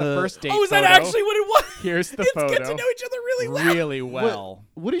here's And the the- first date Oh, is that photo. actually what it was? Here's the it's photo. Get to know each other really well. Really well.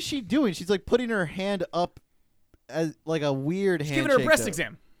 What is she doing? She's like putting her hand up as like a weird She's handshake. giving her a breast though.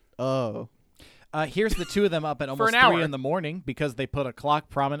 exam. Oh. Here's the two of them up at almost an 3 hour. in the morning because they put a clock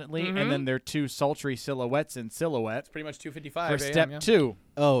prominently, and then their two sultry silhouettes in silhouette Pretty much 2:55 for a.m., step yeah. 2.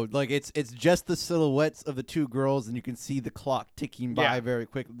 Oh, like it's just the silhouettes of the two girls, and you can see the clock ticking by Yeah. very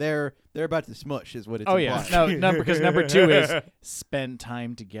quick. They're about to smush, is what it's Oh yeah, implying. no, because number 2 is spend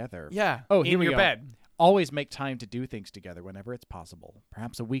time together. Yeah. Oh, in here we your go. bed. Always make time to do things together whenever it's possible.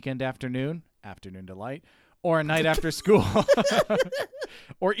 Perhaps a weekend afternoon delight, or a night after school,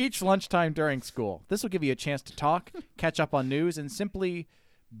 or each lunchtime during school. This will give you a chance to talk, catch up on news, and simply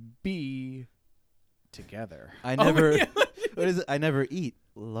be together. I never. yeah. What is it? I never eat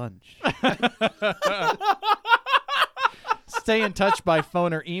lunch. Stay in touch by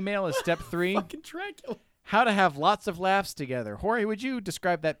phone or email is step 3. Fucking Dracula. How to have lots of laughs together. Jorge, would you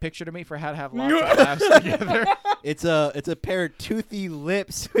describe that picture to me for how to have lots of laughs together? It's a pair of toothy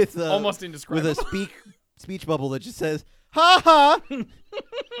lips with a Almost with indescribable. a speech bubble that just says ha ha.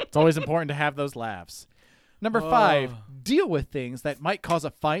 It's always important to have those laughs. Number 5, deal with things that might cause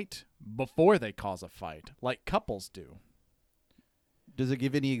a fight before they cause a fight, like couples do. Does it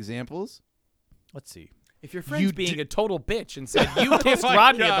give any examples? Let's see. If your friend's You being do- a total bitch and said you kissed my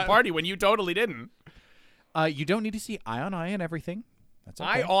Rodney at God. the party when you totally didn't. You don't need to see eye on eye and everything. That's okay.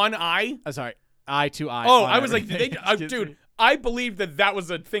 Eye on eye? Sorry, eye to eye. Oh, on I was like, everything. dude, I believed that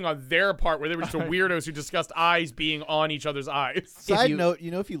was a thing on their part where they were just weirdos who discussed eyes being on each other's eyes. Side you- note,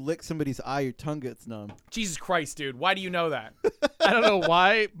 if you lick somebody's eye, your tongue gets numb. Jesus Christ, dude. Why do you know that? I don't know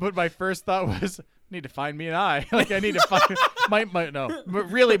why, but my first thought was, I need to find me an eye. Like I need to find but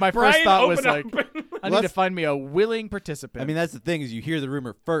really, my first Brian, thought was open like, up. I need to find me a willing participant. I mean, that's the thing is you hear the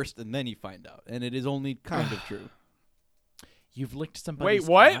rumor first and then you find out, and it is only kind of true. you've licked somebody's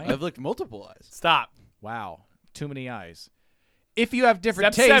what? eye? I've licked multiple eyes. Stop. Wow, too many eyes. If you have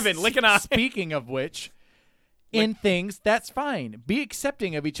different Step tastes, 7, lick an eye. Speaking of which, in things, that's fine. Be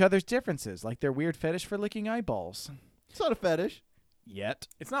accepting of each other's differences, like their weird fetish for licking eyeballs. It's not a fetish. Yet.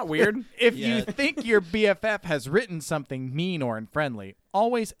 It's not weird. If you Yeah. think your BFF has written something mean or unfriendly,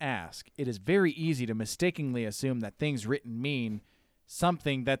 always ask. It is very easy to mistakenly assume that things written mean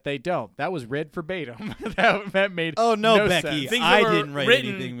something that they don't. That was read verbatim. that made Oh, no, sense. Becky. Things I that were didn't write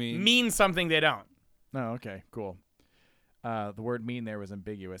written anything mean. mean something they don't. Oh, okay, cool. The word mean there was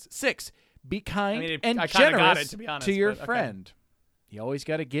ambiguous. 6, be kind I and kinda got generous it, to be honest, your but okay. friend. You always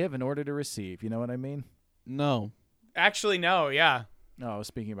got to give in order to receive. You know what I mean? No. Actually, no, yeah. No, I was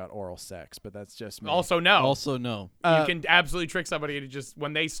speaking about oral sex, but that's just me. Also, no. Also, no. You can absolutely trick somebody to just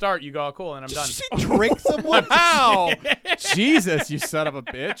when they start, you go, oh, cool, and I'm done. Trick someone? Wow. Jesus, you son of a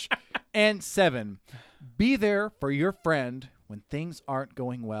bitch. And 7, be there for your friend when things aren't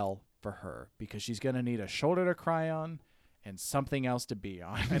going well for her, because she's going to need a shoulder to cry on and something else to be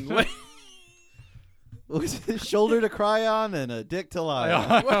on. And Shoulder to cry on and a dick to lie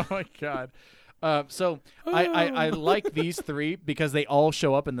on. Oh my God. So I like these 3 because they all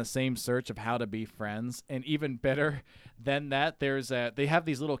show up in the same search of how to be friends. And even better than that, they have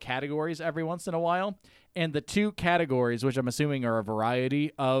these little categories every once in a while. And the 2 categories, which I'm assuming are a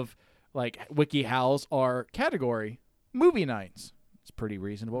variety of like WikiHows, are category movie nights. It's pretty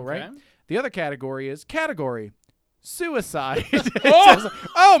reasonable, right? Okay. The other category is category suicide.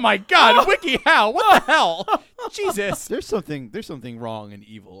 Oh my God, WikiHow, what the hell? Jesus. There's something wrong and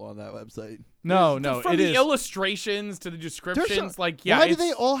evil on that website. No, from it the is. illustrations to the descriptions, yeah, Why do it's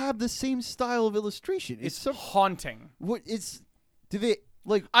they all have the same style of illustration? it's haunting. Do they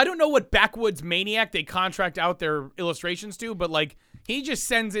like? I don't know what backwoods maniac they contract out their illustrations to, but like he just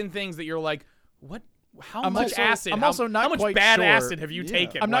sends in things that you're like, what? How I'm much also- acid? I'm how, also not how much quite bad sure- acid have you Yeah.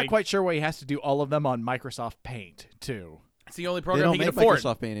 taken? I'm not Like, quite sure why he has to do all of them on Microsoft Paint, too. It's the only They program don't he can make afford.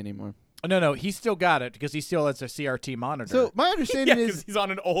 Microsoft Paint anymore. No, he still got it because he still has a CRT monitor. So my Yeah, understanding because is he's on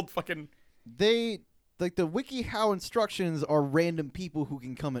an old fucking. they like the WikiHow instructions are random people who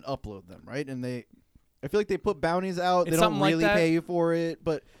can come and upload them, right? And I feel like they put bounties out. It's They don't something like really that. pay you for it,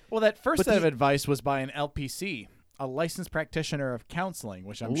 but well, that first but set of the- advice was by an LPC, a licensed practitioner of counseling,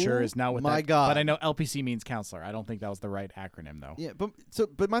 which I'm sure Ooh, is now with my that. God. But I know LPC means counselor. I don't think that was the right acronym, though. yeah.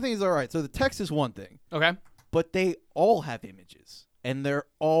 But my thing is all right. So the text is one thing, Okay. but they all have images and they're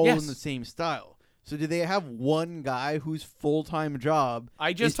all Yes. in the same style. So do they have one guy whose full-time job I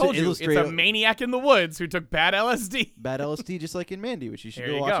is just to told you, it's illustrate a maniac in the woods who took bad LSD. bad LSD, just like in Mandy, which you should There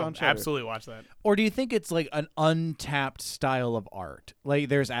go you watch go. on Shudder. Absolutely watch that. Or do you think it's like an untapped style of art? Like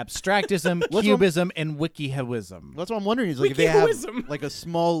there's abstractism, What's cubism, and wikihowism. That's what I'm wondering is like if they have Wikihowism. like a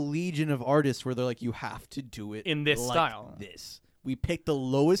small legion of artists where they're like, you have to do it In this like style. This. We picked the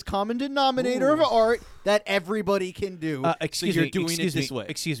lowest common denominator of art that everybody can do. Excuse so you're me. doing excuse it this me. way.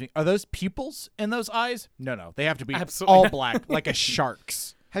 Excuse me. Are those pupils in those eyes? No. They have to be Absolutely all not. black, like a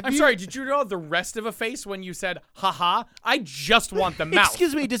shark's. Have I'm you- sorry, did you draw the rest of a face when you said, haha? I just want the mouth.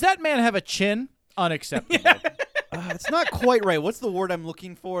 Excuse me. Does that man have a chin? Unacceptable. It's not quite right. What's the word I'm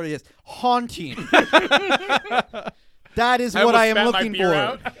looking for? Yes, haunting. That is what almost I am spat my looking beer for.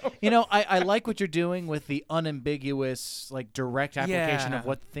 out. You know, I like what you're doing with the unambiguous, like direct application Yeah. of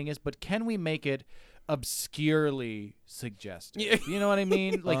what the thing is, but can we make it obscurely suggestive? Yeah. You know what I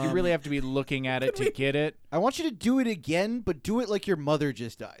mean? Like you really have to be looking at it to get it. I want you to do it again, but do it like your mother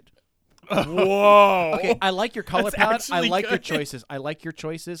just died. Whoa. Okay, I like your color That's palette. I actually like your good. choices. I like your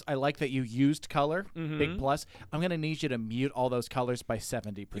choices. I like that you used color. Big plus. I'm gonna need you to mute all those colors by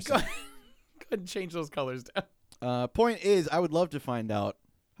 70%. Go ahead and change those colors down. Point is, I would love to find out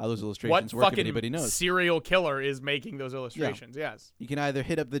how those What illustrations work if fucking anybody knows. serial killer is making those illustrations? Yes. You can either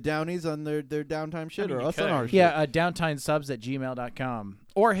hit up the Downies on their downtime shit mean, or you us on could. our shit. Yeah, downtimesubs@gmail.com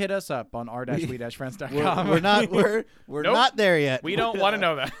or hit us up on r-we-friends.com. We're not we're Nope. not there yet. We don't want to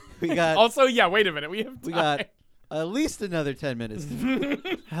know that. We got Also, yeah, wait a minute. We have we time. got at least another 10 minutes.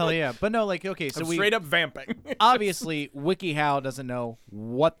 Hell yeah. But no, like, okay, so I'm we straight up vamping. obviously WikiHow doesn't know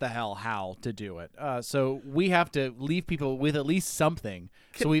what the hell how to do it. So we have to leave people with at least something.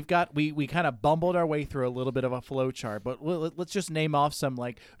 So we kind of bumbled our way through a little bit of a flow chart, but let's just name off some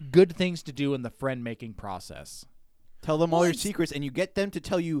like good things to do in the friend making process. Tell them all your secrets, and you get them to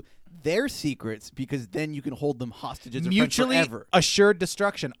tell you their secrets because then you can hold them hostage as a friend Mutually forever. assured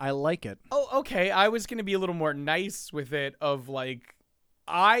destruction. I like it. Oh, okay. I was gonna be a little more nice with it. Of like,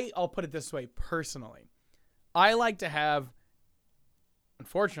 I'll put it this way. Personally, I like to have.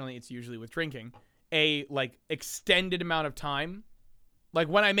 Unfortunately, it's usually with drinking a like extended amount of time. Like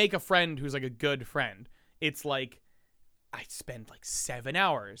when I make a friend who's like a good friend, it's like I spend like 7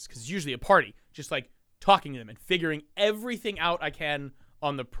 hours because it's usually a party, just like talking to them and figuring everything out I can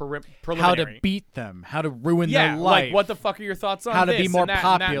on the How preliminary. to beat them, how to ruin yeah, their life, like what the fuck are your thoughts on how to this be more and that and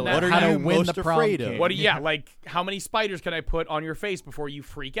that and popular, that? What are how to you win most the prom afraid of? king. What do you, yeah, like how many spiders can I put on your face before you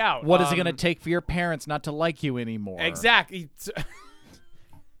freak out? What is it going to take for your parents not to like you anymore? Exactly.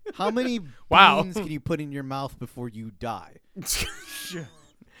 How many Wow. beans can you put in your mouth before you die?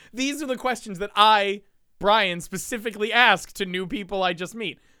 These are the questions that I, Brian, specifically ask to new people I just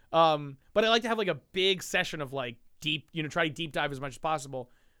meet. But I like to have like a big session of like deep, try to deep dive as much as possible,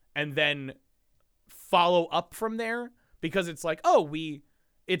 and then follow up from there because it's like,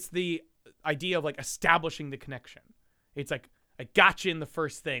 it's the idea of like establishing the connection. It's like like gotcha in the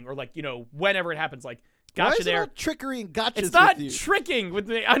first thing, or like, you know, whenever it happens, like Why gotcha is it there. all trickery and gotchas It's not with you? tricking with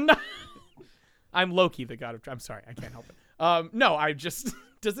me. I'm not. I'm Loki, the god of. I'm sorry, I can't help it. No, I just.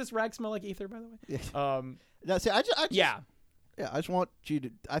 Does this rag smell like ether, by the way? No, see, I just, Yeah. Yeah, I just want you to.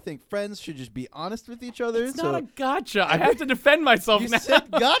 I think friends should just be honest with each other. It's so not a gotcha. I have to defend myself you now.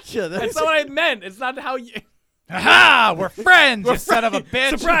 said gotcha. That's not what I meant. It's not how you. Aha! We're friends, you son of a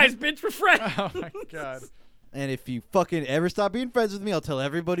bitch. Surprise, bitch, we're friends. Oh my god. And if you fucking ever stop being friends with me, I'll tell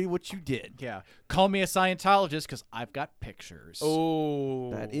everybody what you did. Yeah. Call me a Scientologist because I've got pictures.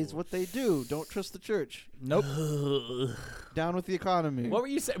 Oh. That is what they do. Don't trust the church. Nope. Down with the economy. What were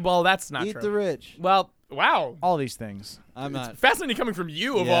you saying? Well, that's not Eat true. the rich. Well, wow. All these things. I'm not. Fascinating coming from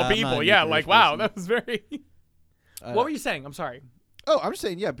you, of Yeah, all I'm people. not an Yeah, eat the like, rich wow, person. that was very. What were you saying? I'm sorry. Oh, I'm just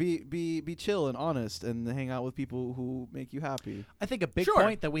saying, yeah, be chill and honest and hang out with people who make you happy. I think a big Sure.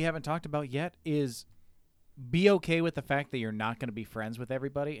 point that we haven't talked about yet is be okay with the fact that you're not going to be friends with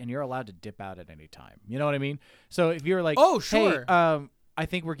everybody and you're allowed to dip out at any time. You know what I mean? So if you're like, Oh, hey, sure. I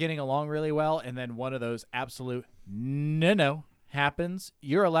think we're getting along really well, and then one of those absolute no happens,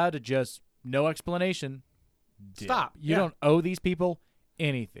 you're allowed to just, no explanation, dip. Stop. You Yeah. don't owe these people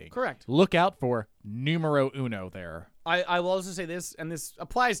anything. Correct. Look out for numero uno there. I will also say this, and this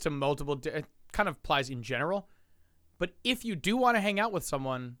applies to multiple. It kind of applies in general. But if you do want to hang out with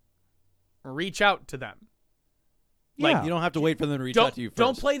someone, reach out to them. Like, Yeah. You don't have to wait for them to reach out to you first.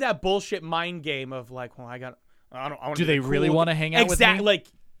 Don't play that bullshit mind game of like, well, I want. Do they really want to hang out with me?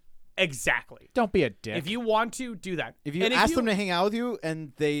 Exactly. Don't be a dick. If you want to, do that. If you And ask them to hang out with you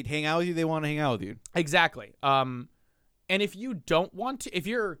and they hang out with you, they want to hang out with you. Exactly. And if you don't want to, if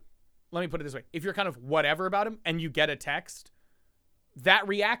you're, let me put it this way, if you're kind of whatever about him and you get a text, that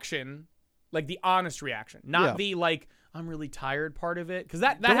reaction, like the honest reaction, not Yeah. the like, I'm really tired part of it, because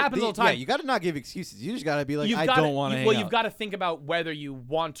that Don't happens be- all the time. Yeah, you got to not give excuses. You just got to be like, You've I gotta- don't want to hang Well, out. you've got to think about whether you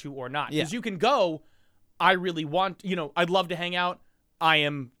want to or not. Yeah. Because you can go, I really want, I'd love to hang out. I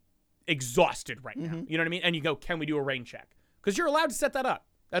am exhausted right Mm-hmm. now. You know what I mean? And you go, can we do a rain check? Because you're allowed to set that up.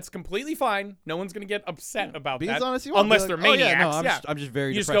 That's completely fine. No one's going to get upset about Be that. as honest as you want. Be Unless like, they're "Oh, maniacs. yeah, no, yeah. I'm just very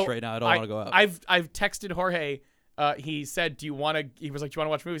You just depressed go, right now. I don't want to go out. I've texted Jorge. He said, "Do you want to?" He was like, "Do you want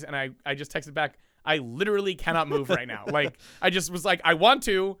to watch movies?" And I just texted back, "I literally cannot move right now." Like I just was like, "I want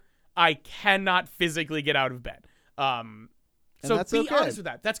to. I cannot physically get out of bed." So that's be okay. honest with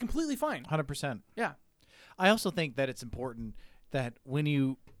that. That's completely fine. 100%. Yeah. I also think that it's important that when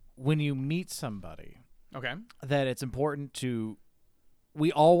you meet somebody, Okay. that it's important to,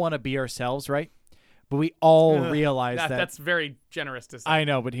 we all want to be ourselves, right? But we all realize that That's very generous to say. I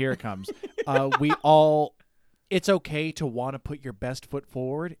know, but here it comes. It's okay to want to put your best foot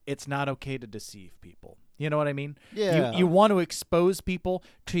forward. It's not okay to deceive people. You know what I mean? Yeah. You want to expose people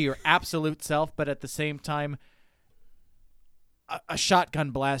to your absolute self, but at the same time, a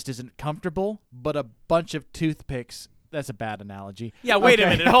shotgun blast isn't comfortable, but a bunch of toothpicks, that's a bad analogy. Yeah. Wait a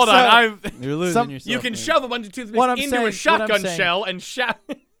Okay, minute. Hold so- on. You're losing some- yourself. You can man. shove a bunch of toothpicks What I'm into saying- a what I'm shotgun saying- shell and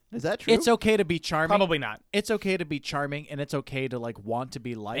Is that true? It's okay to be charming. Probably not. It's okay to be charming, and it's okay to like want to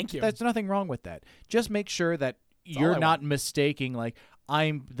be liked. Thank you. There's nothing wrong with that. Just make sure that all you're I not mistaking like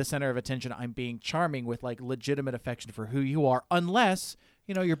I'm the center of attention. I'm being charming with like legitimate affection for who you are, unless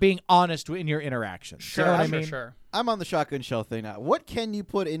you're being honest in your interactions. Sure. You know what I sure. mean? Sure. I'm on the shotgun shell thing now. What can you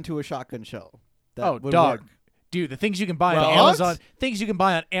put into a shotgun shell? That Oh, would dog, work? dude, the things you can buy Well, on what? Amazon. Things you can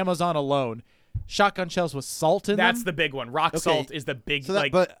buy on Amazon alone. Shotgun shells with salt in That's them. the big one. Rock Okay. salt is the big So that,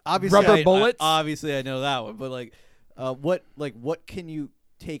 like. but obviously, rubber bullets? obviously, I know that one. But what can you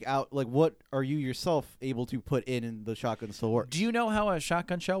take out? Like, what are you yourself able to put in the shotgun still work? Do you know how a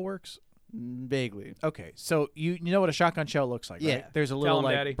shotgun shell works? Vaguely. Okay, so you know what a shotgun shell looks like, Yeah. right? There's a Tell little 'em,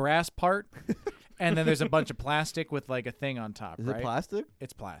 like Daddy. brass part, and then there's a bunch of plastic with like a thing on top, Is right? it plastic?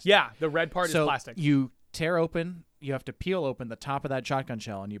 It's plastic. yeah, the red part so is plastic. you tear open, you have to peel open the top of that shotgun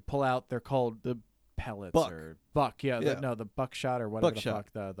shell, and you pull out. They're called the pellets Buck. or buck. Yeah, Yeah. the buckshot or whatever Buckshot.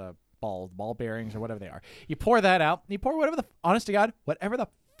 the fuck the ball bearings or whatever they are. You pour that out. And you pour whatever honest to God, whatever the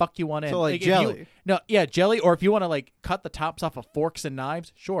fuck you want in. So, like if you- jelly? jelly. Or if you want to like cut the tops off of forks and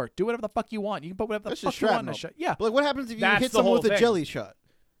knives, sure, do whatever the fuck you want. You can put whatever the That's fuck just you want in a shrapnel. shot. Yeah, But like, what happens if you That's hit the someone whole with a thing. jelly shot?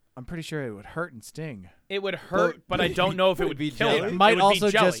 I'm pretty sure it would hurt and sting. It would hurt, but I don't know if it would be kill jelly. them. It might would also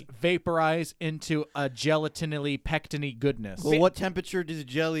be jelly. just vaporize into a gelatinely pectiny goodness. Well, what temperature does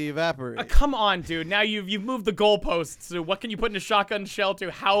jelly evaporate? Come on, dude. Now you've moved the goalposts. So what can you put in a shotgun shell to?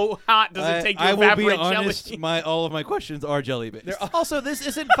 How hot does it take to I will evaporate be honest. jelly? All of my questions are jelly based. Also, this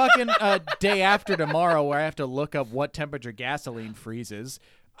isn't fucking day after tomorrow where I have to look up what temperature gasoline freezes.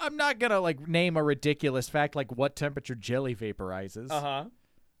 I'm not gonna like name a ridiculous fact like what temperature jelly vaporizes. Uh-huh.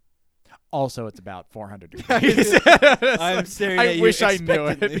 Also, it's about 400 degrees. I'm staring I at you wish I knew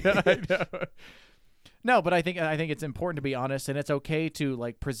expectantly. it. I know. No, but I think it's important to be honest, and it's okay to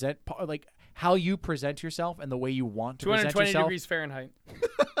like present like how you present yourself and the way you want to present 220 yourself. degrees Fahrenheit.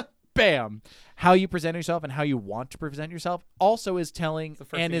 Bam. How you present yourself and how you want to present yourself also is telling the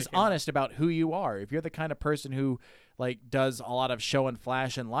first and thing is that came up. honest about who you are. If you're the kind of person who like does a lot of show and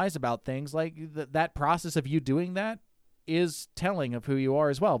flash and lies about things, like that process of you doing that is telling of who you are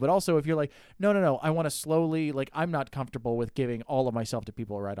as well. But also if you're like, no, I want to slowly, like, I'm not comfortable with giving all of myself to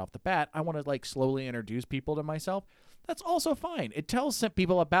people right off the bat. I want to like slowly introduce people to myself. That's also fine. It tells some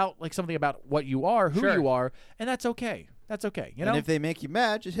people about like something about what you are, who Sure. you are, and that's okay. That's okay. You know, And if they make you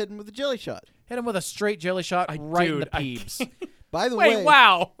mad, just hit them with a jelly shot. hit him with a straight jelly shot right in the peeps. By the Wait, way,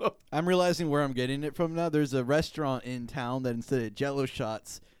 wow. I'm realizing where I'm getting it from now. There's a restaurant in town that instead of Jello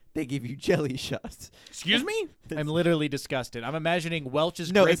shots, they give you jelly shots. Excuse me? I'm literally disgusted. I'm imagining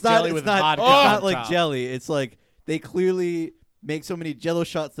Welch's No, grape it's not. jelly It's with not. vodka. It's on not like top. jelly. It's like they clearly make so many Jello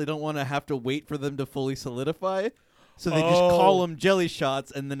shots they don't want to have to wait for them to fully solidify. So they just call them jelly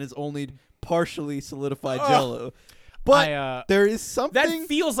shots, and then it's only partially solidified Jello. But there is That something.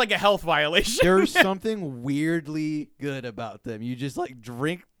 feels like a health violation. There's something weirdly good about them. You just like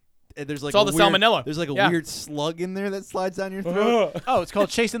drink. And there's like It's all a the weird, salmonella. There's like a Yeah. weird slug in there that slides down your throat. Oh, it's called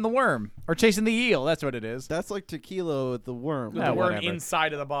chasing the worm or chasing the eel. That's what it is. That's like tequila with the worm. With Yeah, the worm whatever.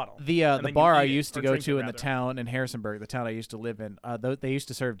 inside of the bottle. The And then you bar I eat it, used to or go drink to it, in the rather. town in Harrisonburg, the town I used to live in, they used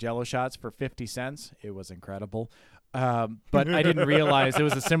to serve Jello shots for 50 cents. It was incredible. But I didn't realize it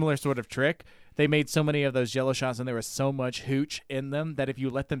was a similar sort of trick. They made so many of those Jello shots, and there was so much hooch in them that if you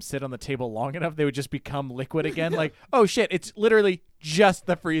let them sit on the table long enough, they would just become liquid again. Like, oh shit, it's literally just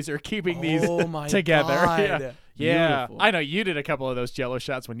the freezer keeping these Oh my together. God. Yeah, Beautiful. I know you did a couple of those Jello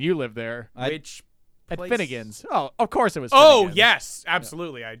shots when you lived there Which at place? Finnegan's. Oh, of course it was. Oh, Finnegan's. yes.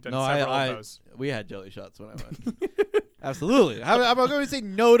 Absolutely. I've done No, several of those. we had jelly shots when I went. Absolutely. I'm not going to say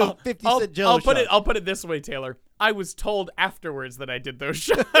no to 50 cent jello I'll put shots. I'll put it this way, Taylor. I was told afterwards that I did those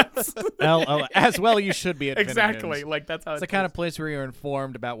shots. As well, you should be at exactly. Finnegan's. Like that's how It's the kind of place where you're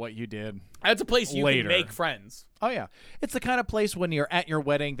informed about what you did. That's a place you later. can make friends. Oh yeah, it's the kind of place when you're at your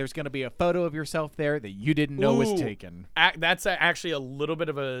wedding, there's going to be a photo of yourself there that you didn't know was Ooh. taken. That's actually a little bit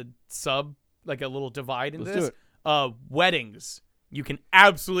of a sub, like a little divide in Let's this. do it. Weddings. You can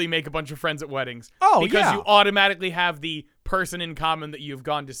absolutely make a bunch of friends at weddings. Oh, because yeah. you automatically have the person in common that you've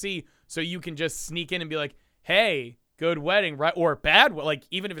gone to see, so you can just sneak in and be like, "Hey, good wedding, right?" Or bad, like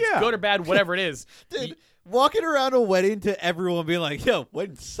even if it's Yeah. good or bad, whatever it is. Dude, walking around a wedding to everyone being like, yo,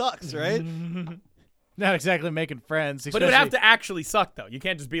 wedding sucks, right? Not exactly making friends. But it would have especially- to actually suck though. You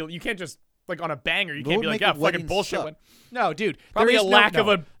can't just like on a banger. You What can't would be like, make yeah, a fucking wedding bullshit suck? one. No, dude. Probably there a is lack no, of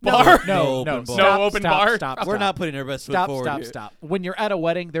a no, bar. No, No no, open bar. stop, No open stop, bar. Stop, We're stop. not putting our best foot Stop, forward stop, here. stop. When you're at a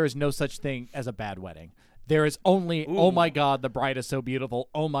wedding, there is no such thing as a bad wedding. There is only, oh Ooh. my God, the bride is so beautiful.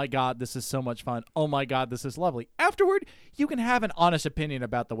 Oh my God, this is so much fun. Oh my God, this is lovely. Afterward, you can have an honest opinion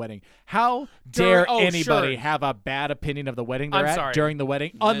about the wedding. How dare Oh, anybody sure. have a bad opinion of the wedding they're I'm at sorry. during the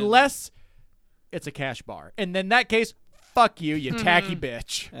wedding, unless it's a cash bar. And in that case, fuck you, you tacky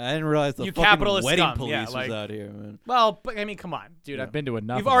bitch. I didn't realize the You fucking capitalist wedding scum. police Yeah, was like- out here, man. Well, but I mean, come on, Dude, I've been to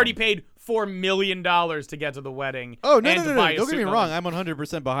enough. You've of already them. paid $4 million to get to the wedding. Oh, no, and no, to no, buy no. a Don't get suit me and all wrong. that. I'm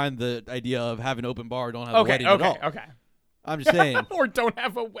 100% behind the idea of having open bar, don't have a Okay, wedding at all. okay. I'm just saying. Or don't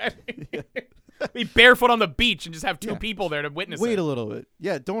have a wedding. Be barefoot on the beach and just have two people there to witness Wait it. a little bit.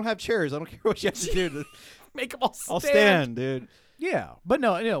 Yeah, don't have chairs. I don't care what you have to do. Make them all stand. I'll stand, dude. Yeah, but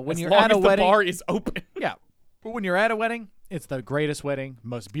no, when As you're long at a as wedding, the bar is open. yeah. But when you're at a wedding, it's the greatest wedding,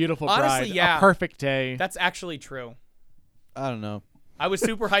 most beautiful Honestly, bride, yeah. a perfect day. That's actually true. I don't know. I was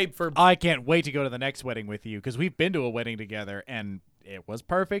super hyped for. I can't wait to go to the next wedding with you because we've been to a wedding together and it was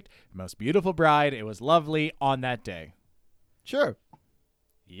perfect. Most beautiful bride. It was lovely on that day. Sure.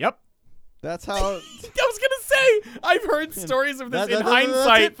 Yep. That's how. I was gonna say I've heard stories of this in That's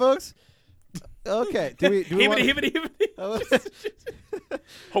hindsight. it, folks. Okay. Do we Hibbity, want hibbity,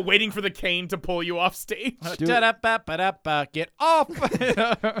 hibbity. Waiting for the cane to pull you off stage. Da-da-ba-ba-da-ba, Get off.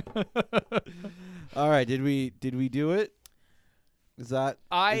 All right. Did we do it? Is that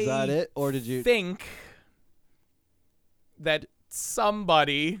it, or did you think that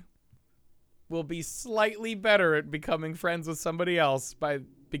somebody will be slightly better at becoming friends with somebody else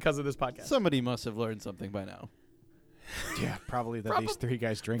because of this podcast? Somebody must have learned something by now. Yeah, probably that these three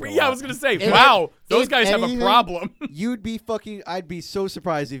guys drink a lot. Yeah, I was gonna say, If- wow, those if guys have a anything- problem. You'd be fucking. I'd be so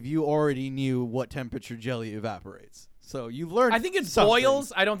surprised if you already knew what temperature jelly evaporates. So you learned. I think it something.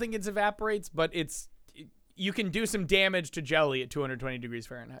 boils. I don't think it evaporates, but you can do some damage to jelly at 220 degrees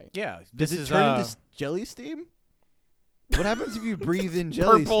Fahrenheit. Yeah, Does this it is turn into jelly steam? What happens if you breathe in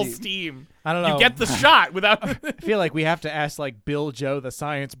jelly Purple steam? steam. I don't know. You get the shot without. I feel like we have to ask like Bill Joe, the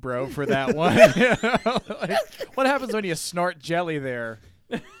science bro, for that one. Like, what happens when you snort jelly there?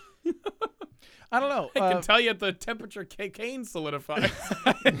 I don't know. I can tell you at the temperature cocaine solidifies.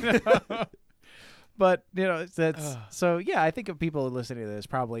 But that's so. Yeah, I think if people listening to this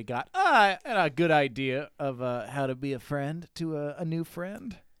probably got a good idea of how to be a friend to a new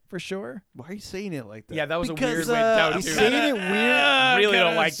friend for sure. Why are you saying it like that? Yeah, that was Because, a weird way to doubt he's it. saying it weird. I really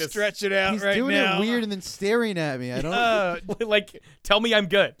don't like this. Stretch it out He's right doing now. it weird and then staring at me. I don't. Like, tell me I'm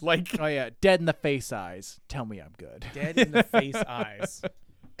good. Like, Oh yeah, dead in the face eyes. Tell me I'm good. dead in the face eyes.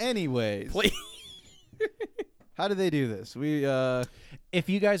 Anyways, Please. how do they do this? We If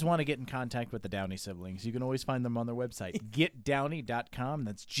you guys want to get in contact with the Downey siblings, you can always find them on their website, getdowney.com.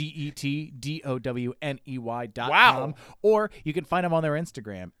 That's GETDOWNEY.com. Wow. Or you can find them on their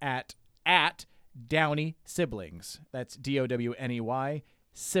Instagram at Downey Siblings. That's DOWNEY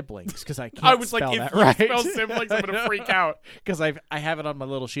siblings, because I can't I was spell like, that if you right. spell siblings, I'm going to freak out. Because I have it on my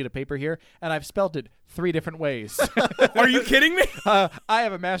little sheet of paper here, and I've spelled it 3 different ways. Are you kidding me? I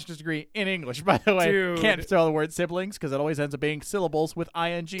have a master's degree in English, by the way. Dude. Can't spell the word siblings because it always ends up being syllables with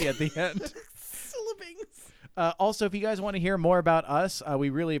ing at the end. Also, if you guys want to hear more about us, we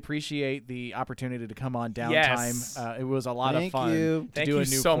really appreciate the opportunity to come on Downtime. Yes. It was a lot Thank of fun you. to Thank do you a new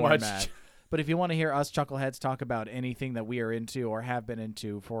so much. format. But if you want to hear us chuckleheads talk about anything that we are into or have been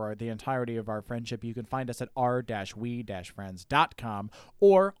into for the entirety of our friendship, you can find us at r-we-friends.com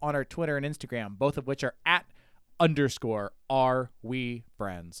or on our Twitter and Instagram, both of which are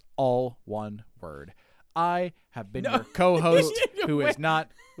 @_are-we-friends, all one word. I have been your co-host, who is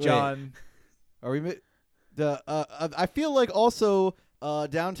not John. are we? I feel like also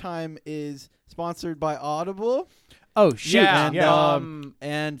Downtime is sponsored by Audible. Oh, shoot. Yeah.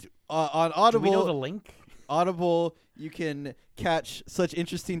 And on Do Audible, we know the link? Audible, you can catch such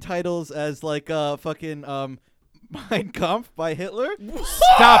interesting titles as like fucking Mein Kampf by Hitler.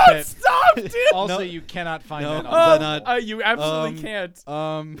 Stop it. Stop, dude. Also, No. you cannot find No. that Oh, on they're not. You absolutely can't.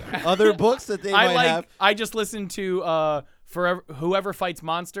 Other books that they might have. I just listened to Forever Whoever Fights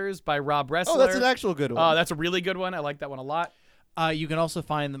Monsters by Rob Ressler. Oh, that's an actual good one. That's a really good one. I like that one a lot. You can also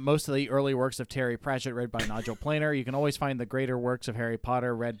find most of the early works of Terry Pratchett read by Nigel Planer. You can always find the greater works of Harry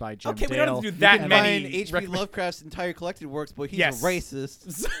Potter read by Jim Okay, Dale. we don't have to do you that can many. find H.P. Lovecraft's entire collected works, but he's Yes. a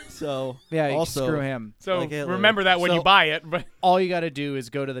racist. So Yeah, you also screw him. So Like Hitler. remember that when So- you buy it. But All you got to do is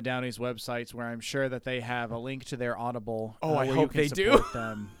go to the Downey's websites, where I'm sure that they have a link to their Audible. Oh, I where hope you they can do. support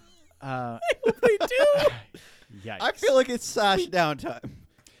them. they do. Yikes. I feel like it's Downtime.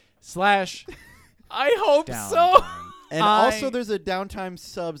 / I hope so. Downtime. And also there's a Downtime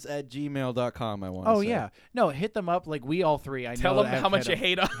subs at gmail.com, I want to Oh say. yeah, no, hit them up. Like we all three. I Tell know them have how much you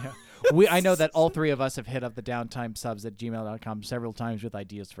hit 'em. hate us. I know that all 3 of us have hit up the Downtime subs at gmail.com several times with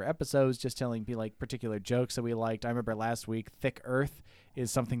ideas for episodes, just telling me like particular jokes that we liked. I remember last week, Thick Earth is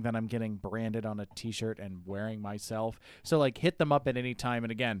something that I'm getting branded on a t-shirt and wearing myself. So like hit them up at any time.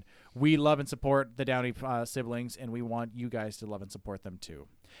 And again, we love and support the Downey siblings, and we want you guys to love and support them too.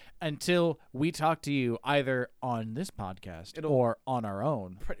 Until we talk to you either on this podcast or on our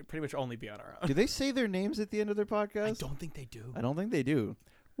own. Pretty much only be on our own. Do they say their names at the end of their podcast? I don't think they do. I don't think they do.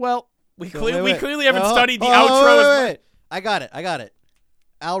 Well, We So, clearly wait. haven't Oh, studied the oh, outro as much. wait. I got it.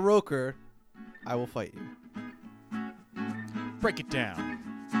 Al Roker, I will fight you. break it down.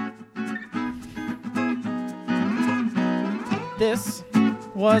 This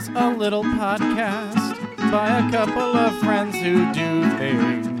was a little podcast by a couple of friends who do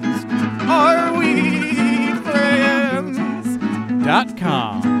things. Are we friends.com